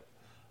our death,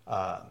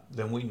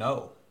 then we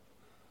know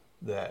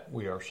that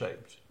we are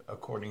saved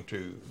according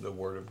to the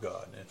Word of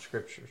God and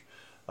Scriptures.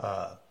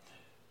 But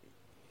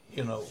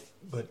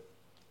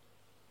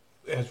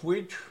as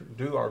we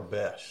do our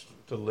best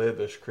to live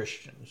as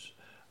Christians,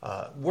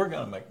 we're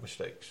going to make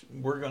mistakes.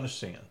 We're going to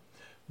sin.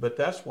 But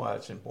that's why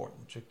it's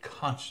important to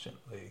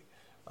constantly,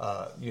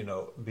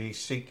 be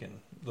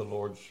seeking the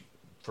Lord's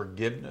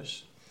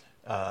forgiveness,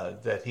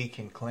 that He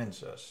can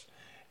cleanse us.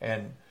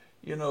 And,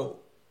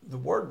 the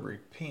word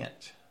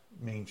repent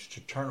means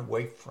to turn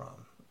away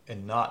from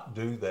and not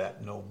do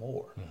that no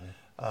more.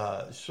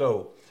 Mm-hmm.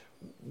 So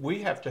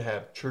we have to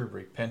have true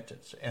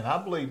repentance. And I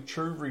believe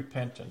true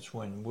repentance,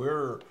 when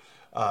we're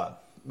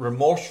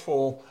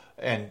remorseful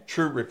and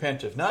true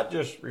repentance, not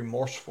just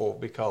remorseful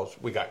because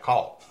we got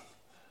caught,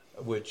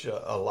 which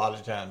a lot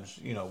of times,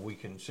 we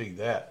can see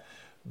that,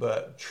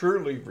 but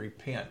truly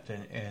repent.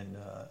 And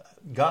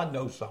God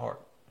knows the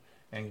heart.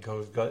 And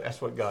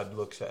that's what God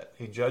looks at.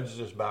 He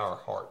judges us by our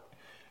heart.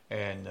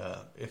 And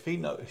if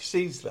He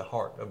sees the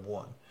heart of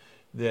one,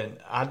 then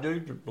I do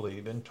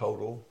believe in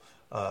total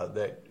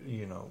that,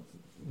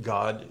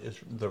 God is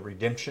the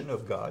redemption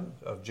of God,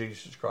 of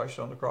Jesus Christ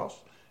on the cross,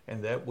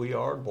 and that we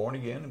are born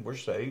again and we're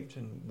saved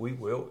and we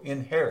will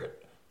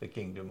inherit the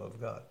kingdom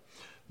of God.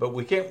 But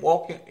we can't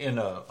walk in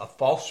a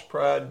false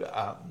pride.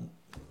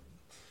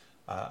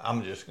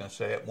 I'm just going to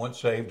say it, once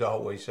saved,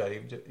 always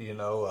saved.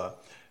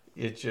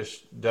 It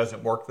just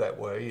doesn't work that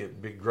way.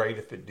 It'd be great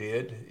if it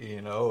did,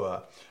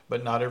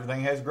 but not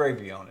everything has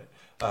gravy on it.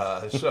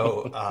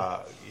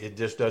 So it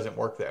just doesn't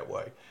work that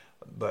way.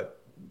 But,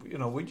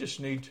 we just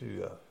need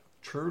to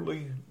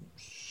truly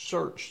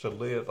search to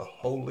live a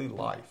holy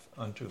life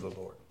unto the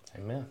Lord.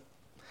 Amen.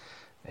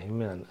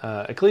 Amen.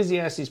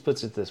 Ecclesiastes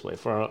puts it this way: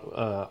 for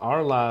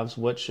our lives,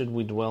 what should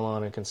we dwell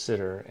on and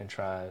consider and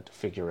try to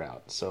figure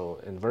out?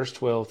 So in verse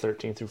 12,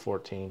 13 through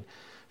 14,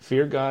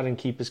 fear God and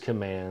keep His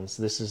commands.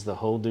 This is the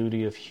whole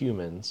duty of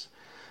humans.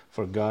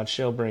 For God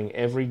shall bring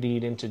every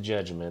deed into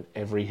judgment,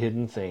 every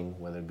hidden thing,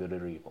 whether good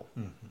or evil.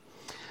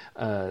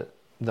 Mm-hmm.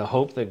 The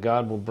hope that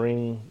God will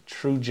bring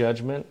true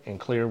judgment and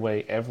clear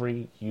away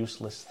every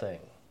useless thing.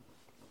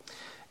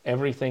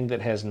 Everything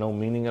that has no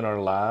meaning in our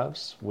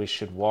lives, we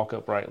should walk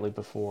uprightly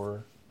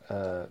before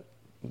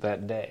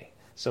that day.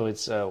 So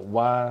it's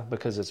why?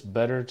 Because it's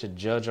better to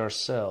judge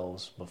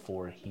ourselves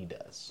before He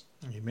does.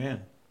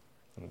 Amen.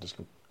 I'm just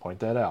going to point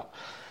that out.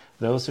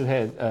 Those who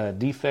had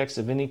defects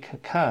of any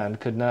kind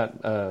could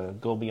not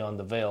go beyond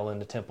the veil in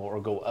the temple, or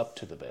go up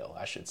to the veil,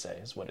 I should say,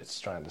 is what it's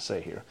trying to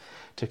say here,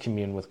 to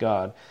commune with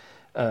God.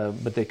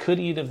 But they could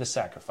eat of the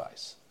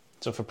sacrifice.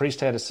 So if a priest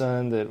had a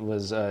son that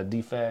was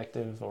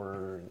defective,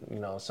 or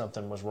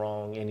something was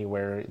wrong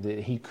anywhere, that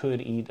he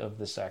could eat of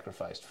the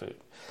sacrificed food.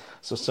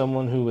 So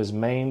someone who was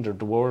maimed or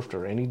dwarfed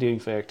or any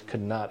defect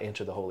could not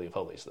enter the Holy of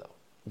Holies, though.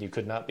 You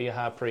could not be a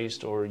high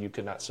priest, or you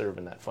could not serve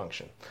in that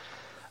function.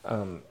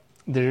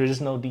 There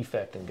is no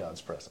defect in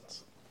God's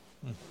presence.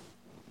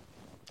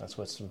 That's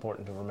what's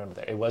important to remember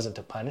there. It wasn't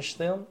to punish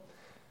them,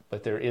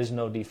 but there is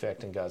no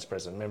defect in God's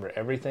presence. Remember,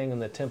 everything in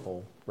the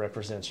temple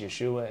represents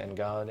Yeshua and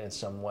God in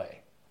some way.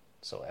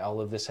 So all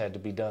of this had to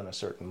be done a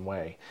certain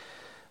way.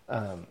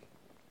 Then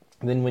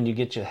when you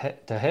get to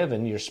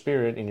heaven, your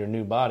spirit in your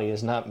new body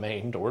is not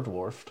maimed or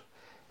dwarfed,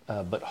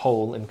 but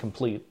whole and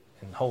complete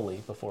and holy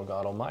before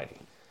God Almighty.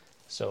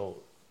 So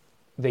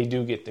they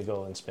do get to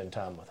go and spend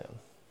time with Him,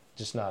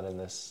 just not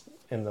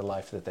in the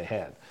life that they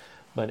had.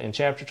 But in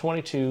chapter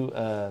 22,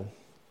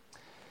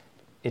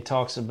 it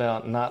talks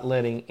about not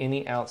letting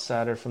any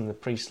outsider from the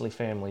priestly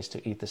families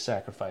to eat the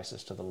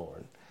sacrifices to the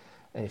Lord.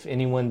 And if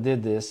anyone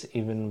did this,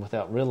 even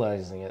without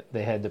realizing it,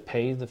 they had to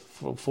pay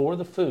for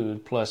the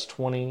food plus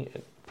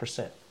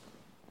 20%.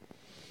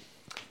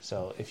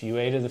 So if you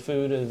ate of the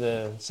food of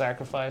the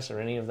sacrifice or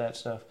any of that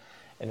stuff,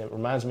 and it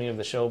reminds me of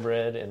the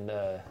showbread and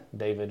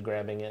David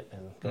grabbing it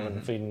and going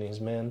and feeding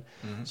his men.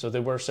 Mm-hmm. So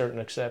there were certain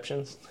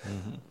exceptions,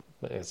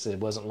 but it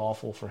wasn't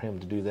lawful for him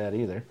to do that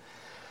either.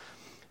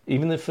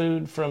 Even the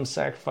food from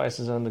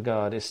sacrifices unto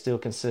God is still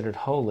considered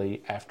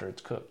holy after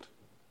it's cooked.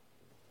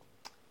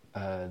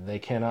 They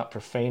cannot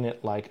profane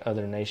it like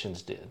other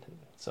nations did.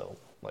 So,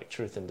 like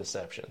truth and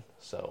deception.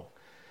 So,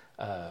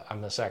 I'm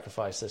going to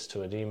sacrifice this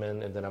to a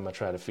demon, and then I'm going to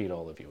try to feed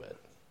all of you it.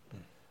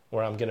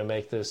 Or I'm going to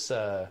make this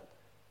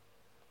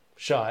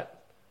shot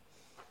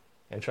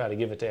and try to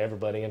give it to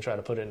everybody and try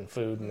to put it in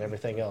food and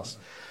everything else.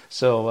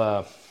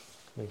 So,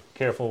 be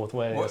careful with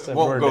what I said.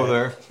 Won't go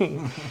there.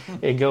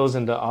 It goes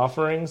into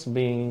offerings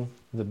being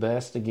the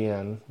best,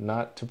 again,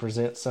 not to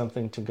present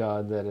something to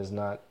God that is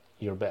not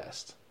your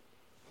best.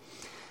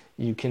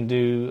 You can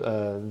do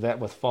that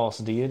with false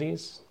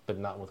deities, but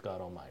not with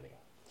God Almighty.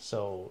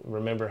 So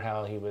remember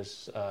how he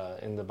was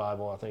in the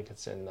Bible, I think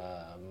it's in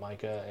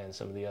Micah and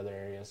some of the other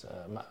areas,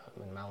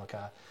 in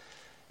Malachi,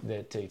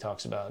 that he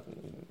talks about,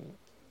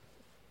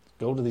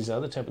 go to these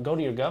other temples, go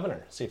to your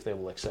governor, see if they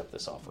will accept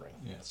this offering.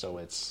 Yeah. So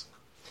it's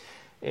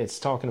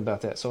talking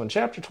about that. So in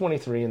chapter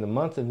 23, in the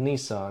month of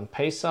Nisan,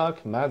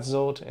 Pesach,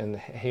 Matzot,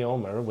 and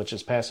Omer, which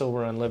is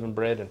Passover, unleavened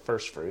bread, and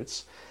first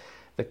fruits,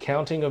 the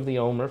counting of the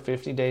Omer,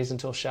 50 days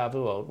until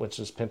Shavuot, which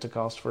is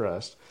Pentecost for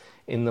us.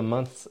 In the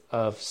month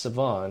of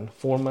Sivan,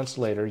 4 months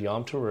later,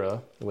 Yom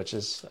Teruah, which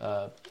is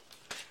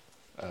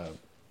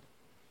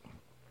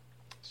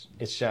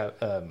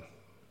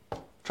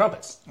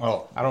trumpets.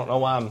 Oh, I don't know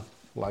why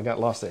I got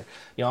lost there.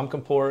 Yom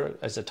Kippur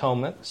is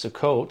atonement.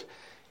 Sukkot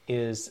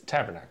is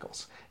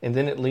tabernacles. And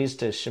then it leads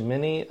to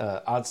Shemini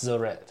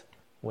Atzeret,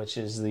 which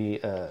is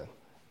the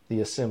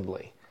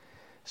assembly.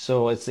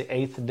 So it's the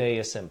 8th day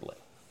assembly.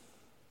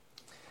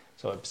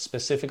 So it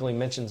specifically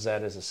mentions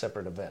that as a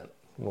separate event.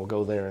 We'll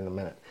go there in a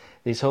minute.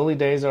 These holy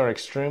days are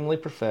extremely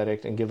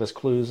prophetic and give us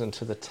clues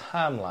into the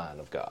timeline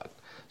of God.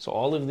 So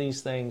all of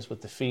these things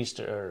with the feast,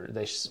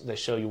 they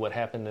show you what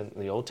happened in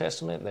the Old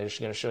Testament. They're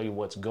going to show you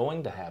what's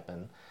going to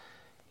happen.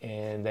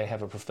 And they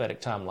have a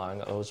prophetic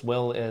timeline, as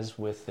well as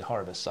with the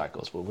harvest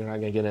cycles. But we're not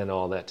going to get into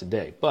all that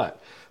today.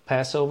 But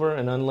Passover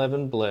and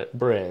unleavened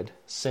bread,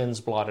 sins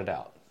blotted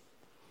out.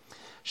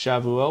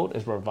 Shavuot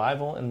is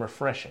revival and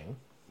refreshing.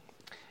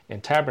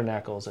 And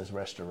tabernacles is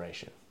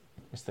restoration.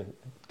 It's the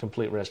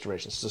complete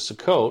restoration. So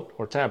Sukkot,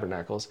 or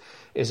tabernacles,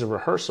 is a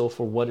rehearsal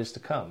for what is to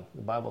come.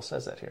 The Bible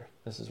says that here.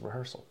 This is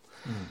rehearsal.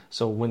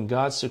 So when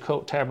God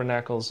Sukkot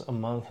tabernacles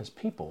among his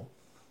people,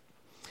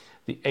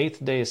 the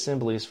 8th day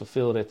assembly is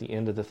fulfilled at the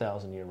end of the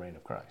 1,000-year reign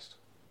of Christ.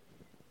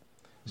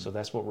 So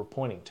that's what we're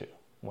pointing to.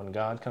 When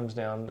God comes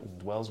down and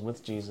dwells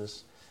with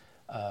Jesus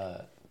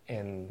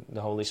and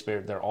the Holy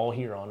Spirit, they're all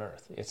here on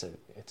earth. It's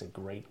a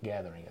great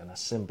gathering, an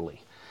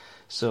assembly.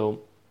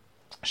 So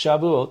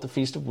Shavuot, the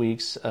Feast of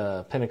Weeks,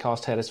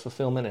 Pentecost had its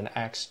fulfillment in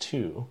Acts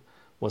 2,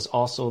 was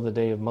also the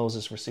day of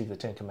Moses received the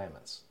Ten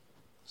Commandments.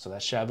 So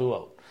that's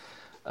Shavuot.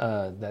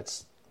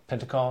 That's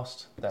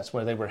Pentecost. That's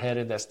where they were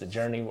headed. That's the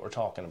journey we're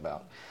talking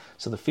about.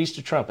 So the Feast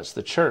of Trumpets,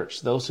 the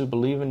church, those who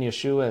believe in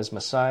Yeshua as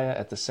Messiah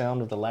at the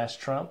sound of the last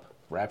trump,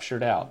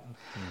 raptured out.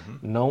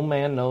 No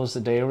man knows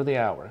the day or the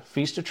hour.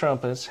 Feast of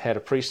Trumpets had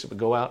a priest that would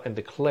go out and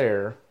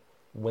declare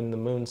when the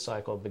moon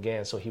cycle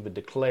began. So he would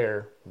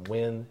declare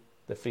when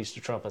the Feast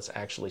of Trumpets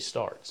actually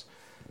starts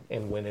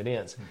and when it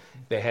ends.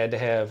 They had to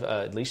have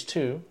at least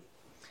 2,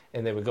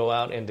 and they would go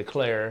out and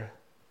declare,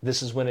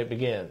 this is when it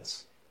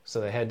begins. So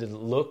they had to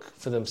look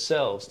for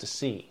themselves to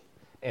see.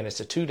 And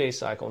it's a 2-day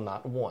cycle,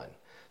 not 1.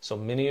 So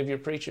many of your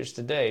preachers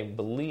today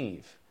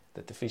believe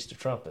that the Feast of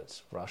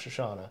Trumpets, Rosh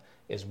Hashanah,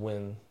 is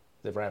when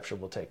the rapture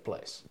will take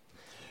place.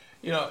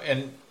 You know,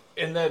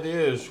 and that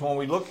is, when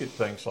we look at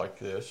things like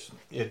this,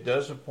 it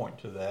does point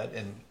to that,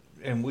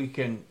 and we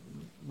can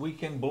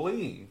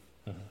believe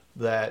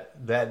that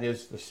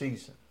is the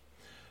season.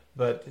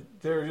 But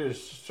there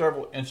is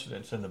several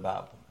incidents in the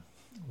Bible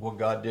where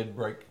God did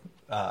break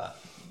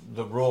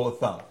the rule of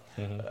thumb.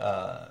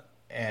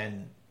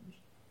 And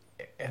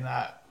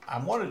I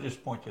want to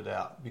just point it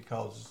out,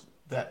 because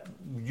that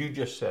you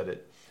just said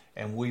it,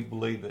 and we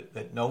believe it,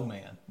 that no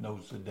man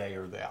knows the day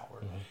or the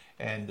hour.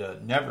 And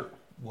never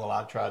will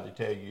I try to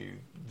tell you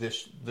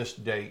this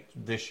date,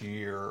 this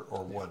year,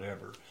 or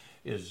whatever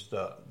is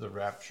the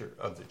rapture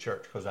of the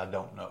church, because I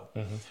don't know.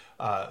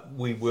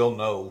 We will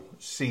know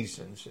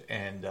seasons,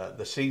 and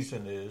the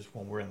season is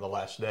when we're in the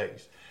last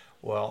days.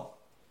 Well,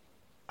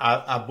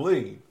 I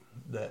believe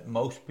that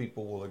most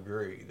people will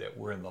agree that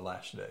we're in the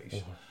last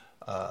days.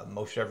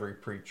 Most every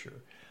preacher.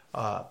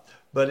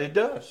 But it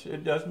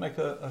does make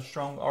a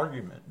strong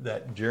argument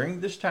that during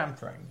this time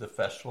frame, the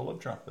Festival of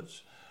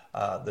Trumpets,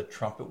 the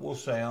trumpet will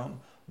sound,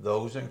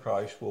 those in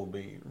Christ will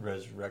be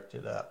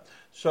resurrected up.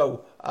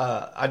 So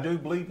I do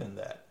believe in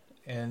that.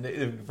 And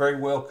it very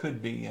well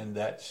could be in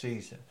that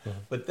season.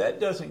 But that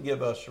doesn't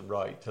give us a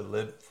right to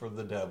live for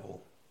the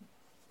devil.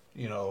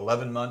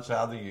 11 months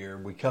out of the year,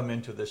 we come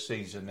into this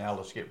season, now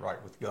let's get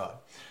right with God.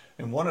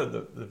 And one of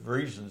the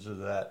reasons of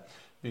that,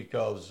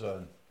 because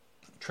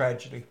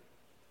tragedy,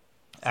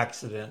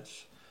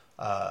 accidents,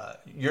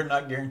 you're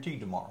not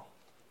guaranteed tomorrow.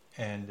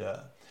 And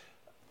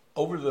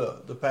over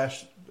the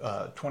past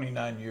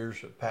 29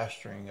 years of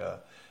pastoring,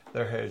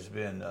 there has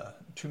been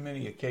too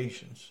many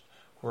occasions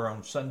where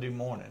on Sunday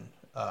morning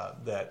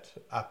that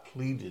I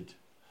pleaded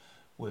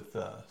with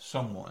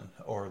someone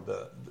or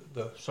the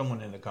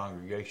someone in the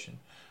congregation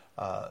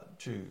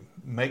to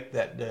make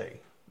that day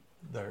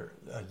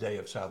a day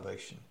of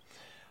salvation.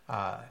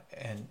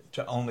 And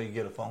to only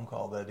get a phone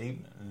call that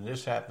evening. And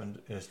this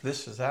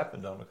has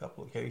happened on a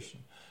couple of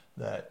occasions,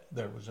 that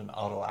there was an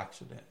auto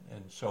accident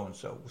and so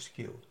was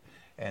killed.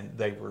 And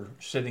they were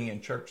sitting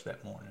in church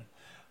that morning.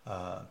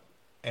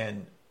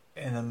 And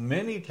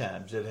many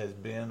times it has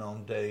been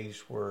on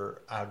days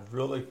where I've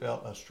really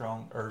felt a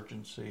strong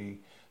urgency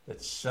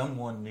that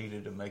someone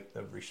needed to make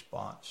the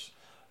response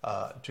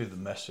to the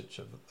message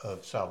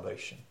of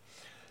salvation.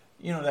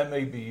 That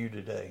may be you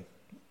today.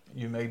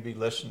 You may be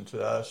listening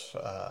to us,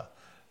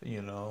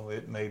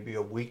 it may be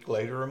a week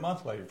later, a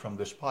month later from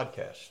this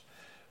podcast,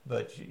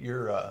 but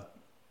you're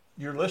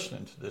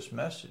listening to this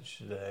message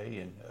today,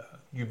 and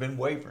you've been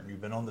wavering,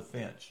 you've been on the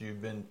fence,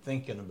 you've been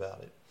thinking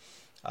about it.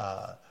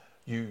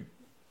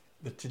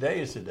 But today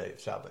is the day of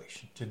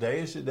salvation. Today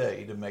is the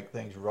day to make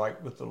things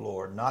right with the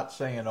Lord. Not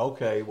saying,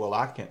 okay, well,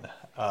 I can,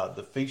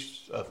 the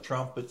Feast of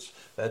Trumpets,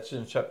 that's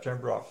in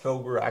September,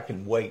 October, I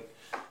can wait.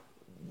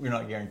 We're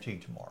not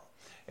guaranteed tomorrow.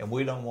 And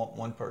we don't want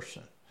one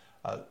person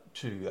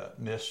to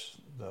miss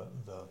the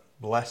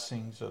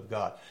blessings of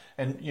God.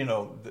 And,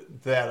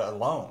 that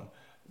alone,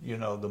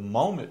 the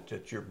moment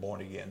that you're born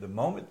again, the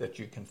moment that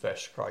you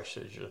confess Christ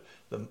as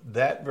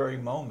that very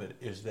moment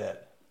is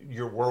that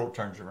your world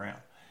turns around.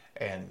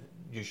 And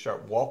you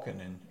start walking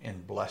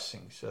in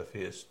blessings of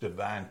His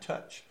divine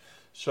touch.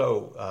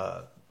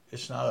 So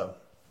it's not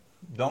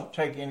don't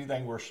take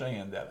anything we're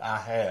saying that I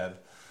have.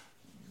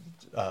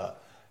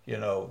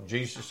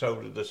 Jesus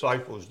told the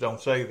disciples, don't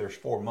say there's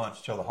 4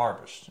 months till the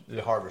harvest.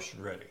 The harvest is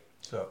ready.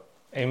 So,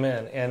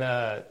 amen.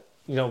 And,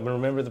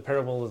 remember the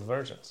parable of the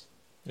virgins.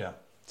 Yeah.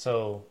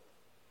 So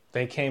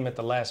they came at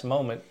the last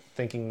moment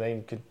thinking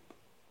they could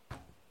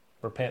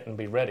repent and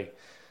be ready.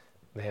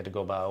 They had to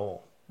go buy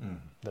oil. Mm-hmm.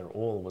 Their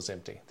oil was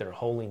empty. Their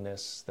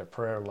holiness, their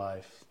prayer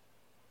life,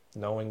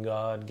 knowing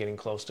God, getting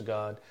close to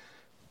God,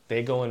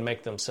 they go and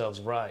make themselves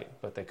right,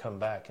 but they come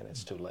back and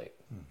it's too late.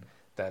 Mm-hmm.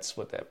 That's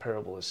what that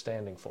parable is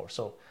standing for.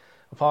 So,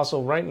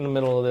 Apostle, right in the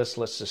middle of this,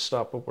 let's just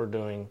stop what we're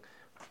doing.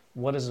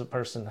 What's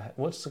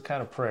the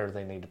kind of prayer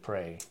they need to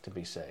pray to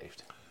be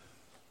saved?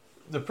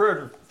 The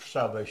prayer for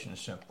salvation is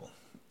simple.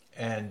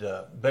 And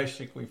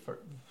basically,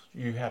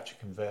 you have to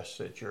confess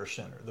that you're a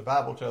sinner. The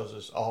Bible tells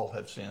us all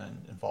have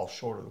sinned and fall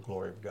short of the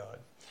glory of God.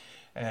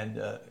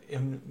 And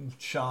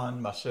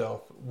Sean,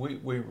 myself, we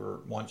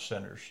were once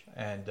sinners,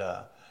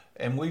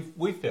 and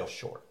we fell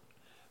short.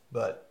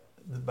 But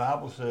the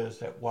Bible says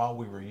that while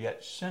we were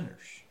yet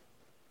sinners,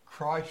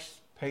 Christ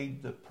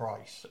paid the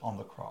price on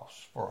the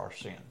cross for our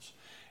sins.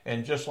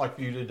 And just like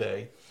you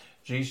today,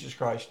 Jesus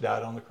Christ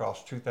died on the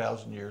cross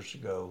 2,000 years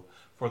ago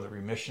for the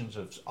remissions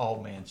of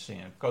all man's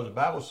sin. Because the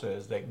Bible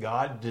says that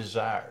God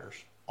desires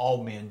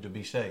all men to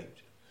be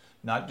saved.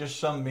 Not just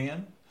some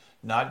men,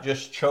 not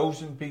just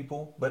chosen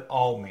people, but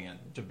all men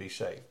to be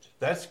saved.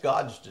 That's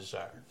God's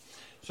desire.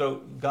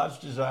 So God's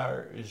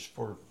desire is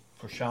for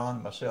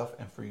Sean, myself,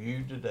 and for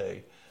you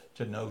today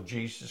to know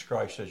Jesus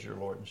Christ as your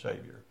Lord and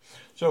Savior.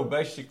 So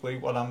basically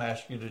what I'm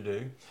asking you to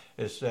do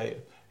is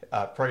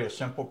pray a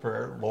simple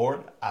prayer.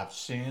 Lord, I've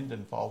sinned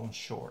and fallen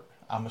short.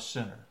 I'm a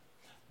sinner.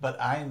 But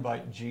I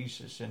invite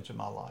Jesus into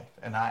my life.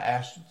 And I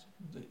ask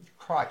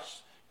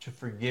Christ to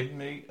forgive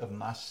me of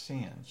my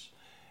sins.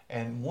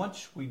 And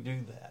once we do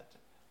that,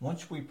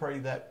 once we pray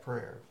that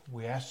prayer,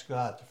 we ask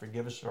God to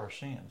forgive us of our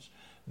sins.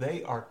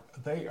 They are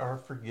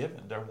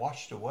forgiven. They're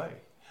washed away.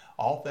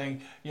 All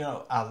things,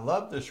 I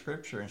love the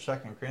scripture in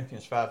 2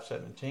 Corinthians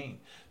 5:17.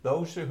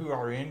 Those who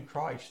are in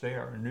Christ, they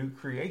are a new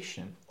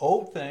creation.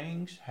 Old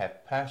things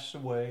have passed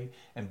away,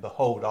 and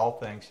behold, all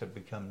things have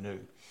become new.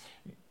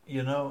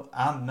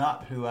 I'm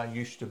not who I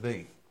used to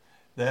be.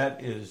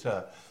 That is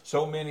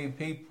so many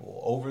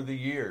people over the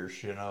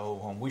years,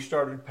 when we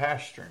started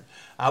pastoring.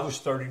 I was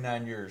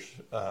 39 years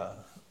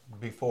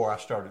before I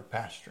started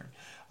pastoring.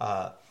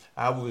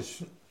 I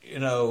was,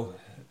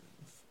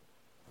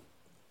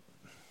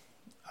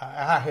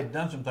 I had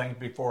done some things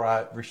before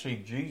I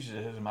received Jesus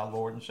as my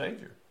Lord and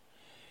Savior.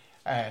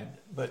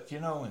 But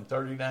in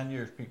 39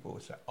 years, people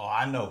would say, oh,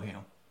 I know him.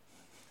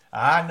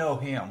 I know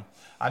him.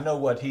 I know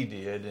what he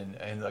did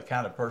and the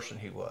kind of person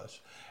he was.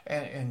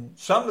 And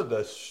some of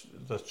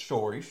the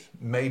stories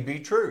may be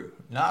true.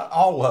 Not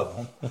all of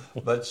them,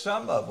 but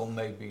some of them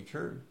may be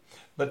true.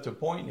 But the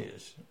point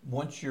is,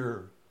 once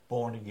you're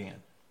born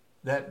again,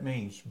 that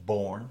means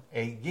born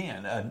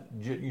again.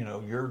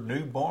 You're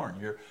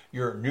newborn.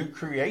 You're a new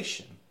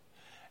creation.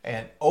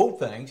 And old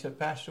things have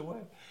passed away.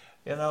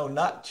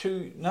 Not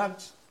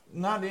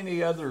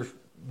any other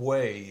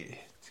way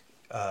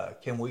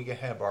can we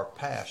have our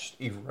past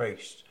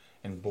erased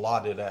and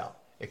blotted out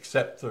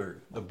except through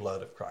the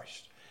blood of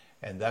Christ.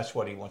 And that's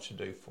what he wants to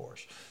do for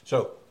us.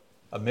 So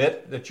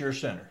admit that you're a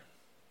sinner.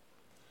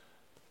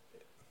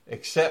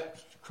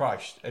 Accept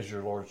Christ as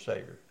your Lord and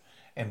Savior.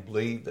 And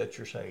believe that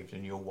you're saved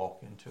and you'll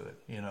walk into it.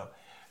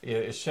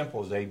 It's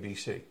simple as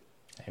ABC.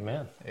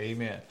 Amen.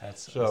 Amen.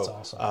 That's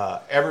awesome.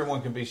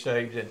 Everyone can be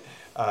saved, and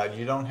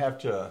you don't have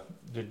to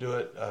do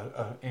it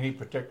any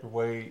particular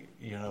way.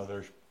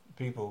 There's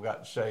people who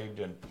got saved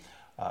in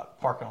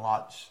parking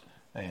lots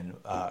and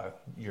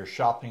your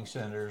shopping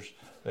centers.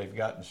 They've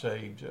gotten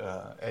saved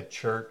at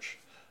church.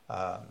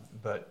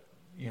 But,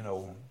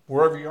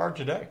 wherever you are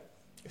today,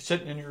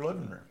 sitting in your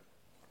living room,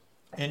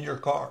 in your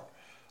car,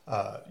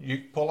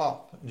 you pull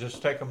out,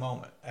 just take a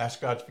moment,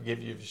 ask God to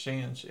forgive you of your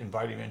sins,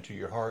 invite him into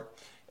your heart,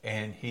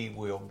 and he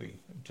will be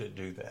to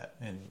do that,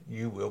 and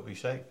you will be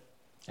saved.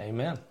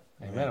 Amen.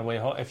 Amen.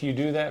 And if you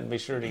do that, be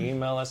sure to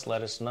email us,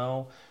 let us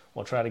know.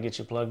 We'll try to get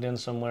you plugged in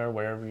somewhere,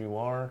 wherever you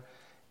are.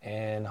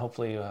 and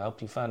hopefully I'll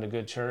help you find a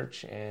good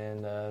church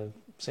and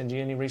send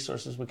you any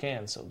resources we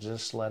can. So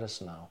just let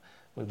us know.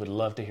 We would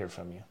love to hear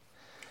from you.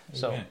 Amen.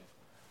 So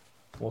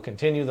we'll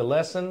continue the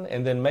lesson,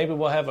 and then maybe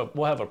we'll have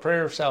a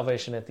prayer of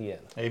salvation at the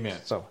end. Amen.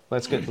 So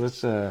let's get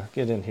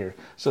in here.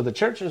 So the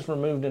church is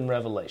removed in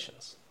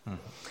Revelations. Mm-hmm.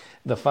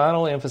 The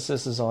final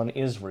emphasis is on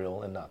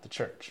Israel and not the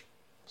church.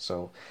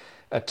 So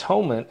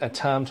atonement, a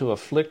time to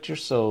afflict your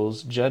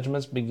souls,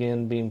 judgments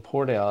begin being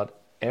poured out.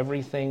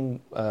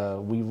 Everything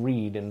we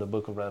read in the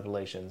book of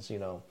Revelations,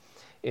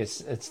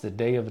 it's the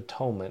day of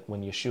atonement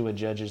when Yeshua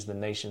judges the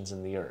nations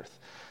and the earth.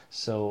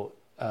 So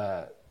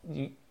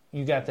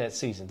you got that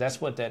season.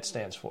 That's what that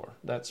stands for.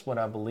 That's what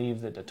I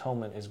believe that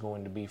atonement is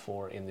going to be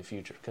for in the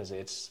future, because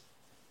it's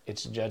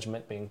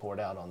judgment being poured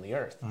out on the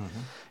earth. Mm-hmm.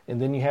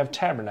 And then you have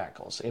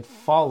tabernacles. It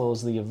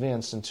follows the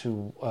events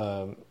into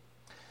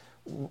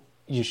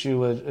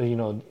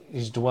Yeshua,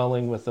 he's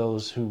dwelling with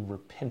those who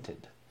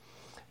repented,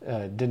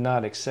 did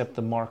not accept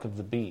the mark of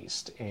the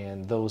beast,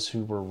 and those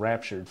who were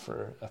raptured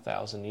for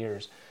 1,000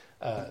 years.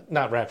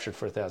 Not raptured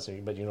for 1,000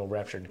 years, but,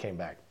 raptured and came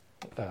back.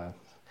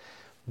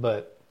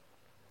 But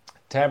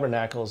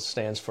tabernacles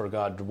stands for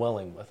God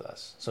dwelling with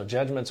us. So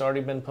judgment's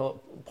already been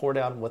poured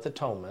out with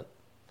atonement,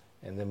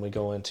 and then we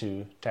go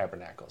into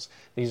tabernacles.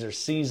 These are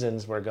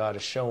seasons where God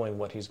is showing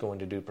what he's going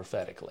to do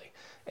prophetically.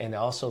 And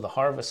also the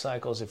harvest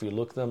cycles, if you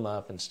look them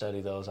up and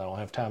study those, I don't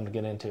have time to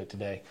get into it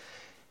today,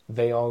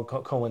 they all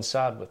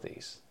coincide with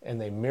these, and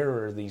they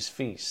mirror these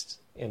feasts.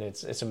 And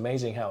it's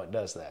amazing how it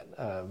does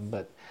that.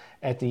 But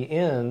at the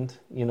end,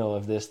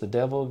 of this, the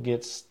devil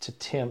gets to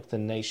tempt the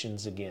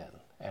nations again.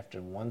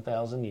 After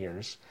 1,000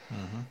 years,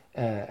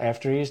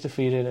 after he is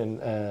defeated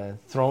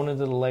and thrown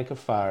into the lake of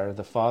fire,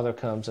 the Father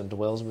comes and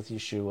dwells with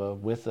Yeshua,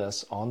 with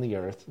us on the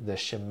earth, the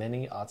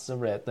Shemini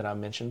Atzeret that I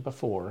mentioned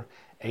before,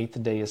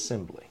 8th day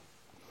assembly.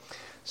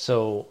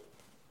 So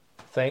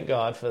thank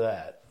God for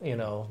that.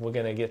 We're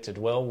going to get to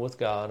dwell with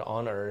God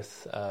on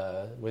earth,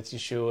 with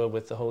Yeshua,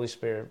 with the Holy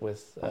Spirit,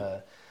 with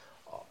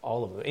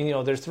all of them.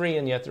 And, there's three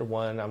and yet they're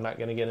one. I'm not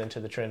going to get into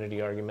the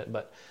Trinity argument,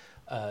 but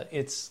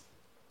it's...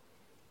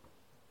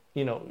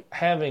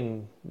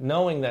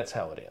 knowing that's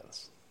how it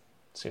ends.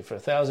 See, for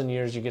 1,000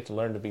 years, you get to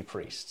learn to be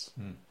priests.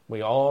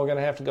 We all are going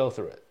to have to go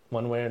through it,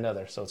 one way or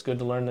another. So it's good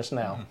to learn this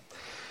now.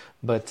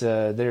 But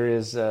there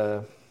is,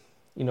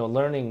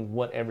 learning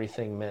what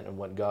everything meant and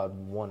what God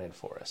wanted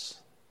for us.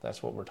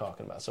 That's what we're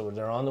talking about. So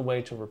they're on the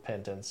way to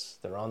repentance.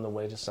 They're on the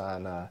way to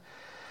Sinai.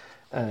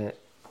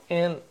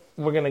 And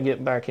we're going to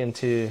get back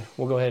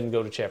we'll go ahead and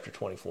go to chapter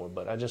 24.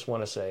 But I just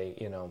want to say,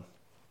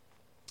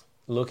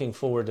 looking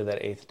forward to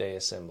that 8th day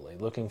assembly,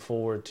 looking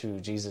forward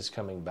to Jesus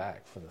coming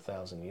back for the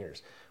 1,000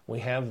 years. We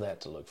have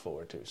that to look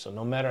forward to. So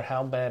no matter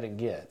how bad it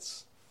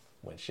gets,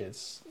 which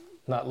it's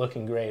not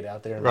looking great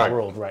out there in the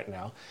world right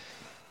now,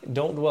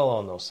 don't dwell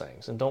on those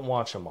things and don't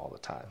watch them all the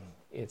time.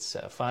 It's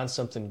find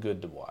something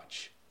good to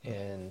watch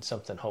and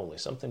something holy,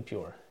 something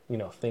pure.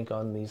 Think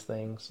on these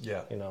things.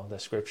 Yeah. The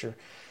scripture.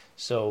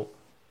 So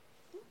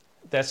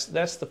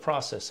that's the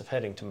process of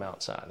heading to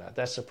Mount Sinai.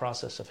 That's the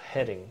process of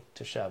heading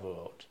to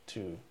Shavuot,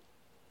 to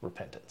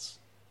repentance.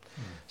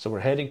 So we're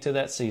heading to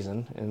that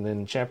season, and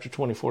then chapter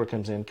 24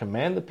 comes in.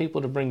 Command the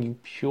people to bring you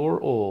pure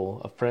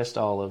oil of pressed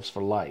olives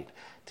for light,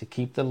 to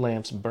keep the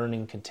lamps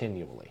burning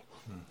continually.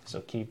 So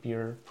keep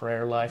your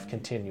prayer life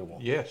continual.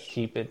 Yes.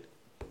 Keep it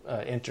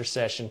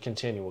intercession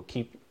continual.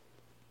 Keep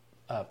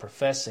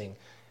professing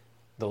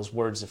those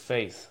words of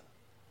faith,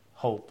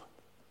 hope.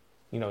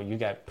 You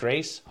got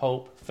grace,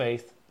 hope,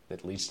 faith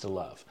that leads to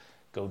love.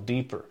 Go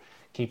deeper.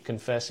 Keep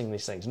confessing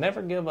these things.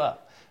 Never give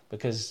up,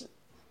 because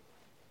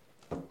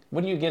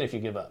what do you get if you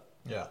give up?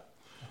 Yeah.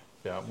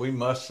 We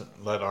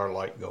mustn't let our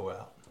light go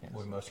out. Yes.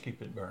 We must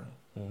keep it burning.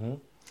 Mm-hmm.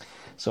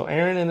 So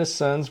Aaron and his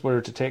sons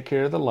were to take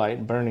care of the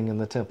light burning in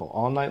the temple.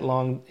 All night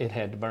long it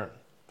had to burn.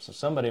 So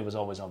somebody was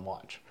always on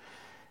watch.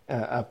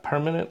 A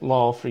permanent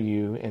law for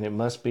you, and it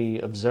must be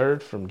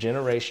observed from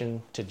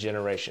generation to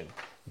generation.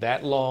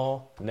 That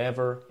law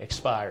never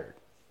expired.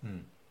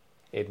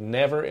 It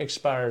never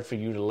expired for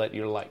you to let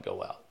your light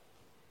go out.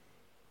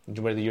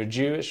 Whether you're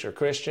Jewish or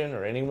Christian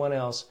or anyone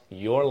else,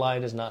 your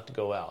light is not to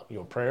go out.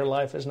 Your prayer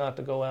life is not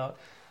to go out.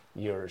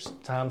 Your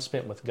time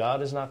spent with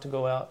God is not to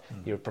go out.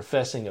 Your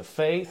professing of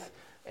faith,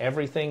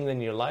 everything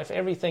in your life,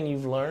 everything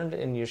you've learned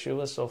in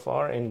Yeshua so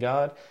far, in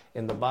God,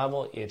 in the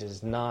Bible, it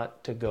is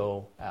not to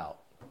go out.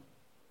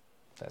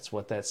 That's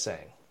what that's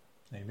saying.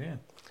 Amen.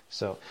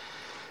 So,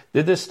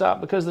 did this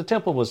stop because the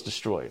temple was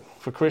destroyed?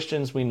 For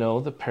Christians, we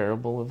know the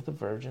parable of the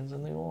virgins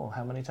and the oil.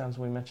 How many times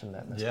have we mentioned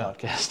that in this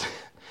podcast?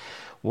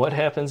 What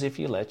happens if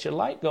you let your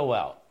light go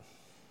out?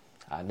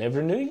 I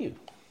never knew you.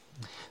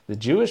 The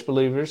Jewish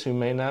believers who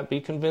may not be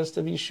convinced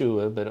of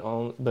Yeshua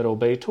but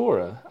obey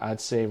Torah,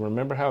 I'd say,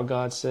 remember how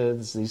God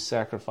says these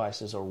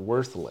sacrifices are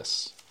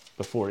worthless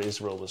before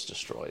Israel was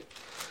destroyed.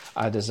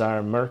 I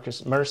desire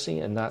mercy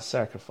and not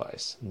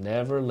sacrifice.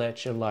 Never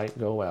let your light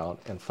go out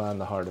and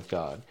find the heart of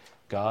God.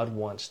 God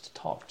wants to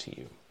talk to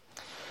you.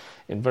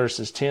 In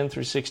verses 10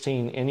 through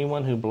 16,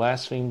 anyone who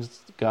blasphemes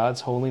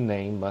God's holy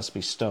name must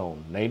be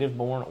stoned. Native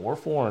born or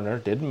foreigner,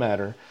 didn't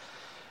matter.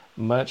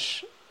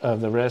 Much of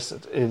the rest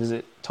is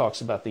it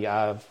talks about the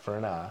eye for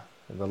an eye,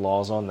 and the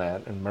laws on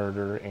that, and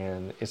murder,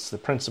 and it's the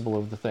principle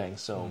of the thing.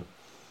 So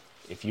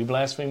if you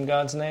blaspheme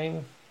God's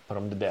name, put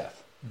them to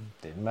death.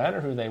 Didn't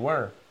matter who they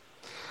were.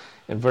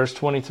 In verse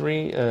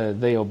 23,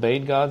 they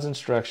obeyed God's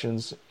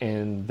instructions,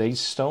 and they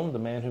stoned the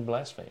man who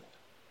blasphemed.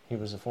 He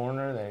was a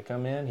foreigner. They had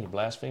come in. He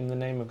blasphemed the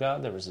name of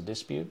God. There was a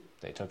dispute.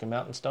 They took him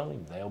out and stoned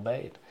him. They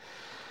obeyed.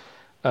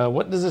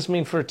 What does this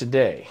mean for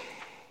today?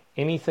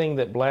 Anything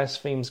that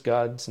blasphemes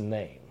God's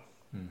name,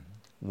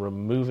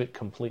 remove it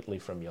completely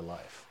from your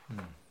life.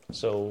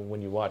 So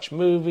when you watch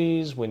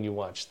movies, when you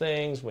watch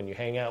things, when you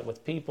hang out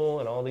with people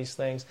and all these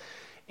things,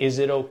 is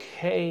it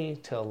okay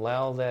to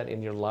allow that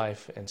in your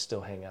life and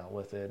still hang out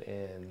with it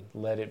and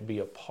let it be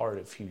a part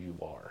of who you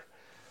are?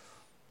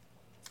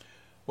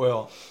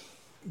 Well,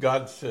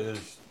 God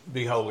says,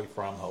 be holy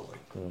for I'm holy.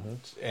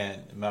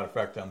 And as a matter of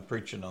fact, I'm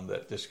preaching on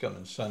that this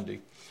coming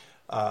Sunday.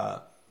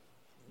 But,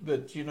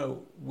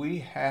 we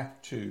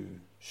have to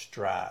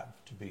strive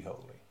to be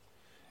holy.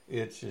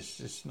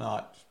 It's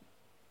not,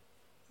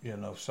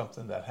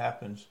 something that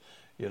happens.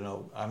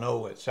 I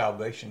know at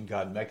salvation,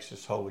 God makes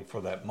us holy for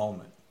that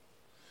moment.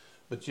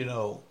 But,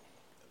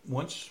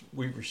 once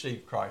we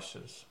receive Christ,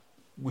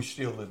 we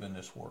still live in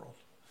this world.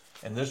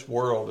 And this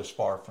world is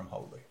far from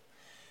holy.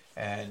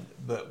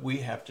 But we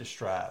have to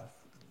strive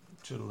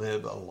to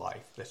live a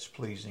life that's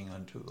pleasing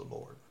unto the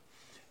Lord.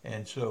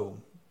 And so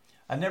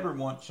I never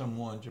want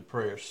someone to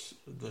pray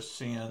the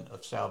sin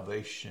of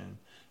salvation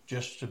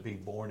just to be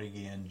born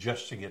again,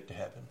 just to get to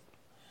heaven.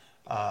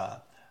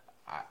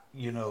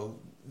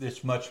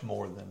 It's much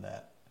more than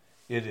that.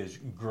 It is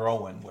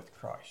growing with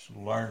Christ,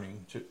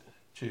 learning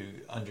to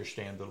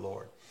understand the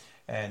Lord.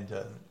 And,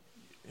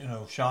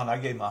 Sean, I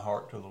gave my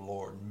heart to the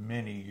Lord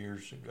many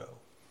years ago.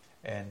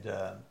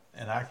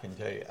 And I can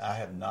tell you, I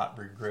have not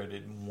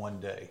regretted one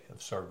day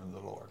of serving the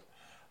Lord.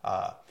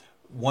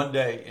 One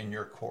day in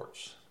your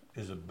courts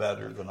is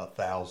better than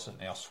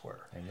 1,000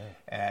 elsewhere. Amen.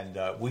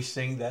 And we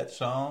sing that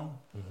song,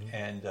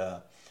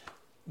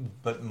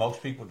 but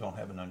most people don't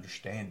have an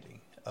understanding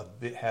of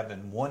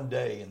having one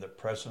day in the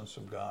presence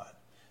of God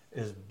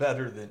is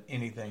better than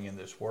anything in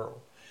this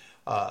world.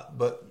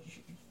 But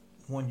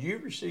when you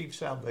receive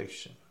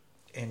salvation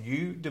and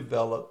you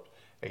develop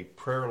a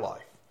prayer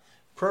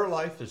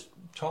life is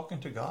talking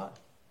to God.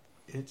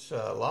 It's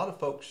a lot of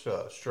folks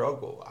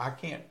struggle. I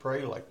can't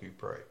pray like you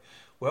pray.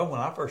 Well,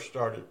 when I first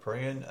started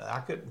praying, I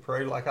couldn't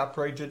pray like I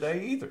pray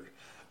today either.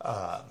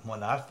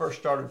 When I first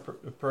started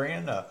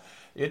praying,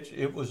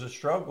 it was a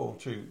struggle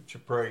to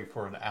pray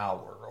for an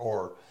hour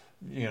or,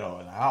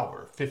 an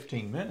hour,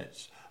 15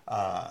 minutes.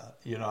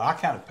 I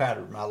kind of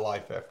patterned my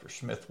life after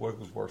Smith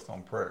Wigglesworth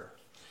on prayer.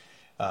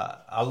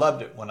 I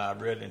loved it when I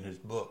read in his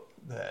book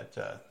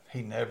that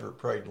he never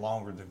prayed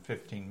longer than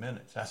 15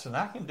 minutes. I said,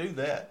 I can do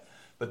that.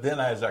 But then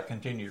as I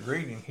continued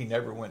reading, he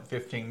never went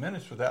 15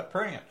 minutes without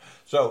praying.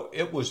 So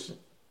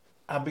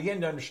I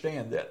began to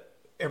understand that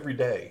every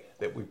day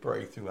that we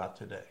pray throughout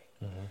the day,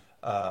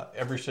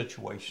 every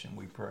situation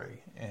we pray,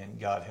 and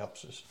God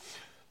helps us.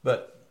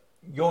 But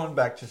going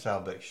back to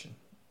salvation,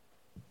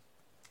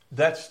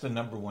 that's the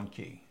number one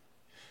key,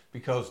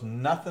 because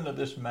nothing of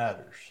this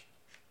matters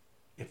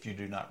if you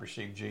do not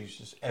receive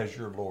Jesus as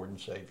your Lord and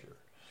Savior.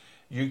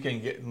 You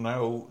can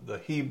know the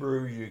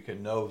Hebrew, you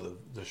can know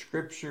the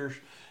scriptures,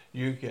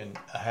 you can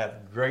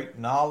have great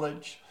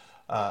knowledge,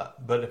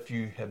 but if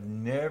you have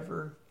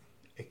never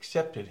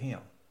accepted Him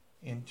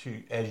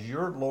as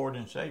your Lord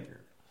and Savior,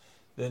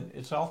 then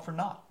it's all for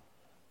naught.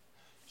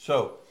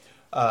 So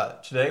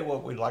today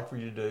what we'd like for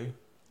you to do,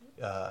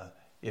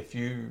 if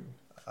you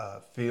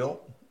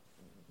feel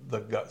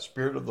the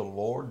Spirit of the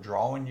Lord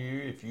drawing you,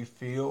 if you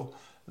feel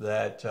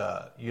that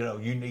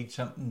you need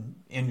something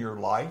in your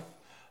life,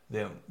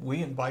 then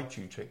we invite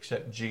you to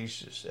accept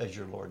Jesus as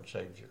your Lord and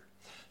Savior.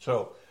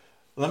 So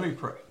let me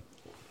pray.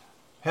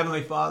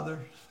 Heavenly Father,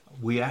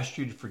 we ask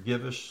you to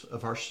forgive us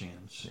of our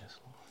sins. Yes,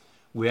 Lord.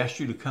 We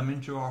ask you to come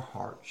into our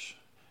hearts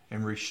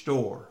and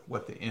restore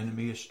what the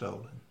enemy has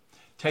stolen.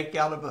 Take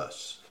out of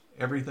us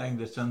everything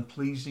that's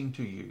unpleasing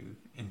to you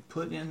and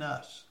put in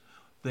us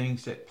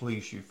things that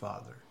please you,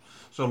 Father.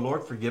 So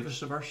Lord, forgive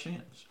us of our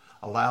sins.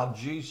 Allow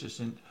Jesus,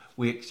 and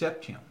we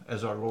accept Him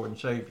as our Lord and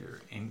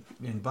Savior, and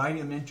invite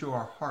Him into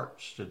our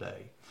hearts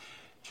today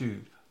to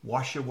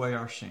wash away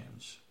our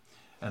sins.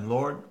 And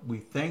Lord, we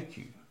thank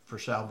you for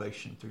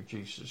salvation through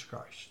Jesus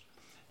Christ.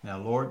 Now,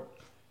 Lord,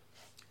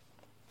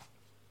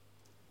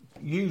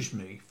 use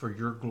me for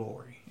your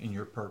glory and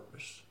your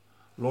purpose.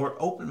 Lord,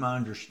 open my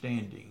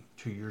understanding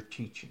to your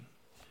teaching.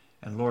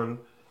 And Lord,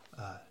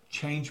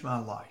 change my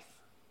life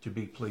to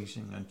be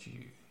pleasing unto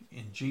you.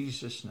 In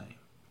Jesus' name,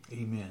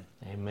 amen.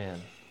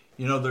 Amen.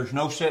 There's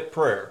no set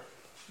prayer.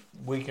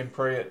 We can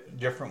pray it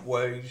different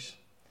ways.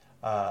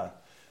 But,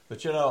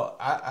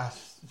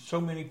 so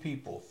many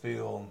people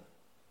feel,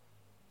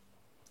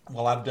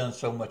 well, I've done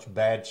so much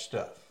bad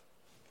stuff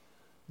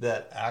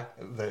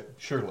that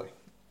surely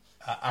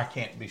I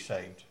can't be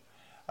saved.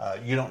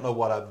 You don't know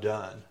what I've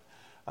done.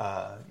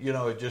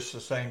 It's just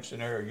the same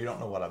scenario. You don't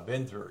know what I've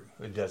been through.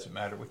 It doesn't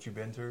matter what you've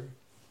been through.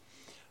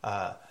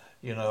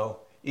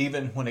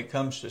 Even when it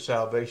comes to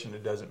salvation,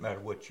 it doesn't matter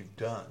what you've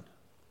done.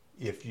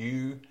 If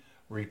you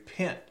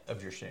repent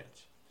of your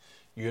sins,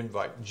 you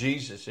invite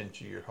Jesus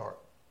into your heart,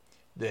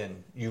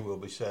 then you will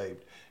be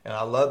saved. And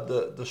I love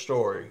the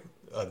story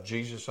of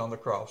Jesus on the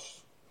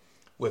cross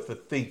with a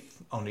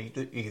thief on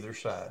either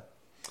side.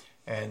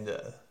 And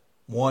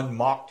one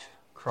mocked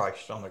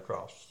Christ on the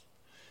cross.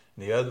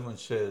 And the other one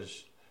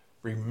says,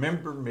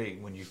 remember me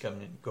when you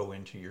go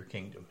into your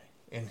kingdom.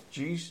 And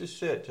Jesus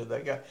said to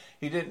that guy,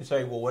 he didn't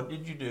say, well, what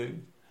did you do?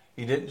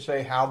 He didn't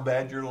say how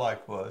bad your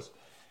life was.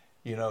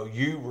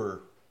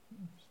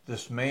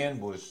 This man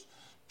was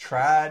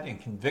tried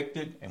and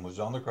convicted and was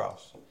on the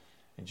cross.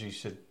 And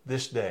Jesus said,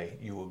 this day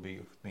you will be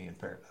with me in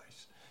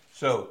paradise.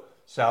 So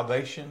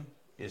salvation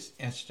is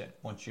instant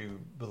once you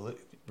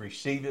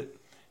receive it.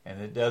 And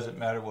it doesn't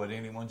matter what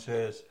anyone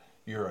says.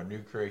 You're a new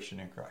creation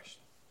in Christ.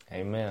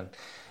 Amen.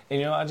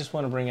 And I just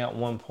want to bring out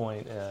one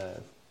point.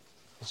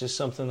 It's just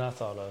something I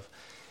thought of.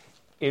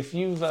 If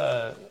you've,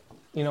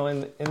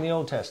 in the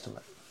Old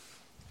Testament,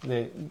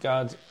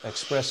 God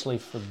expressly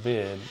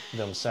forbid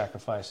them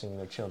sacrificing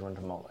their children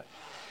to Molech.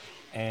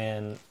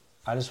 And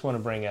I just want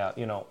to bring out,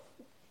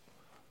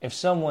 if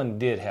someone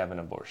did have an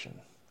abortion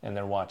and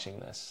they're watching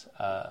this,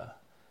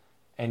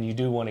 and you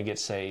do want to get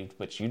saved,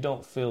 but you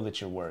don't feel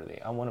that you're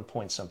worthy, I want to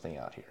point something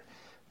out here.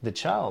 The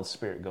child's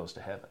spirit goes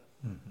to heaven.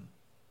 Mm-hmm.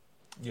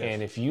 Yes.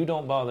 And if you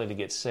don't bother to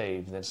get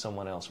saved, then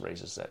someone else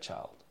raises that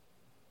child.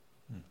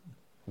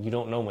 Mm-hmm. You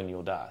don't know when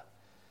you'll die.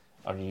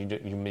 Or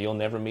you'll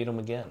never meet them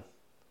again.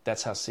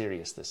 That's how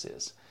serious this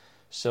is.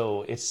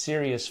 So it's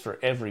serious for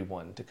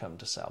everyone to come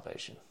to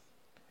salvation,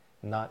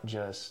 not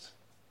just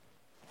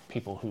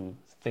people who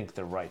think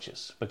they're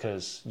righteous,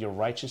 because your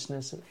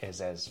righteousness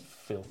is as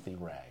filthy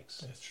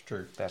rags. That's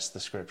true. That's the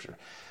scripture.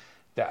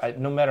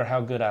 No matter how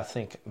good I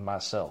think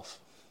myself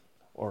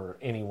or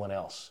anyone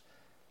else,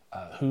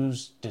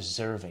 who's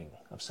deserving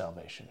of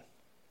salvation?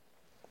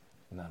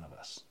 None of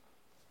us.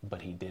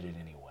 But he did it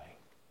anyway.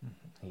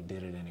 Mm-hmm. He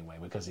did it anyway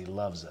because he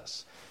loves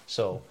us.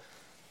 So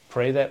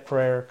pray that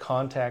prayer,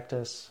 contact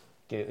us,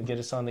 get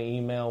us on the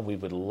email. We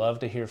would love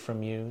to hear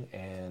from you,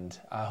 and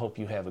I hope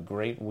you have a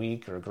great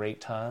week or a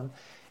great time.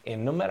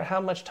 And no matter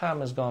how much time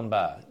has gone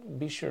by,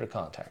 be sure to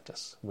contact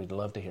us. We'd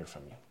love to hear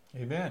from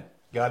you. Amen.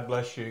 God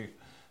bless you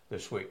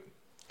this week.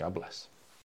 God bless.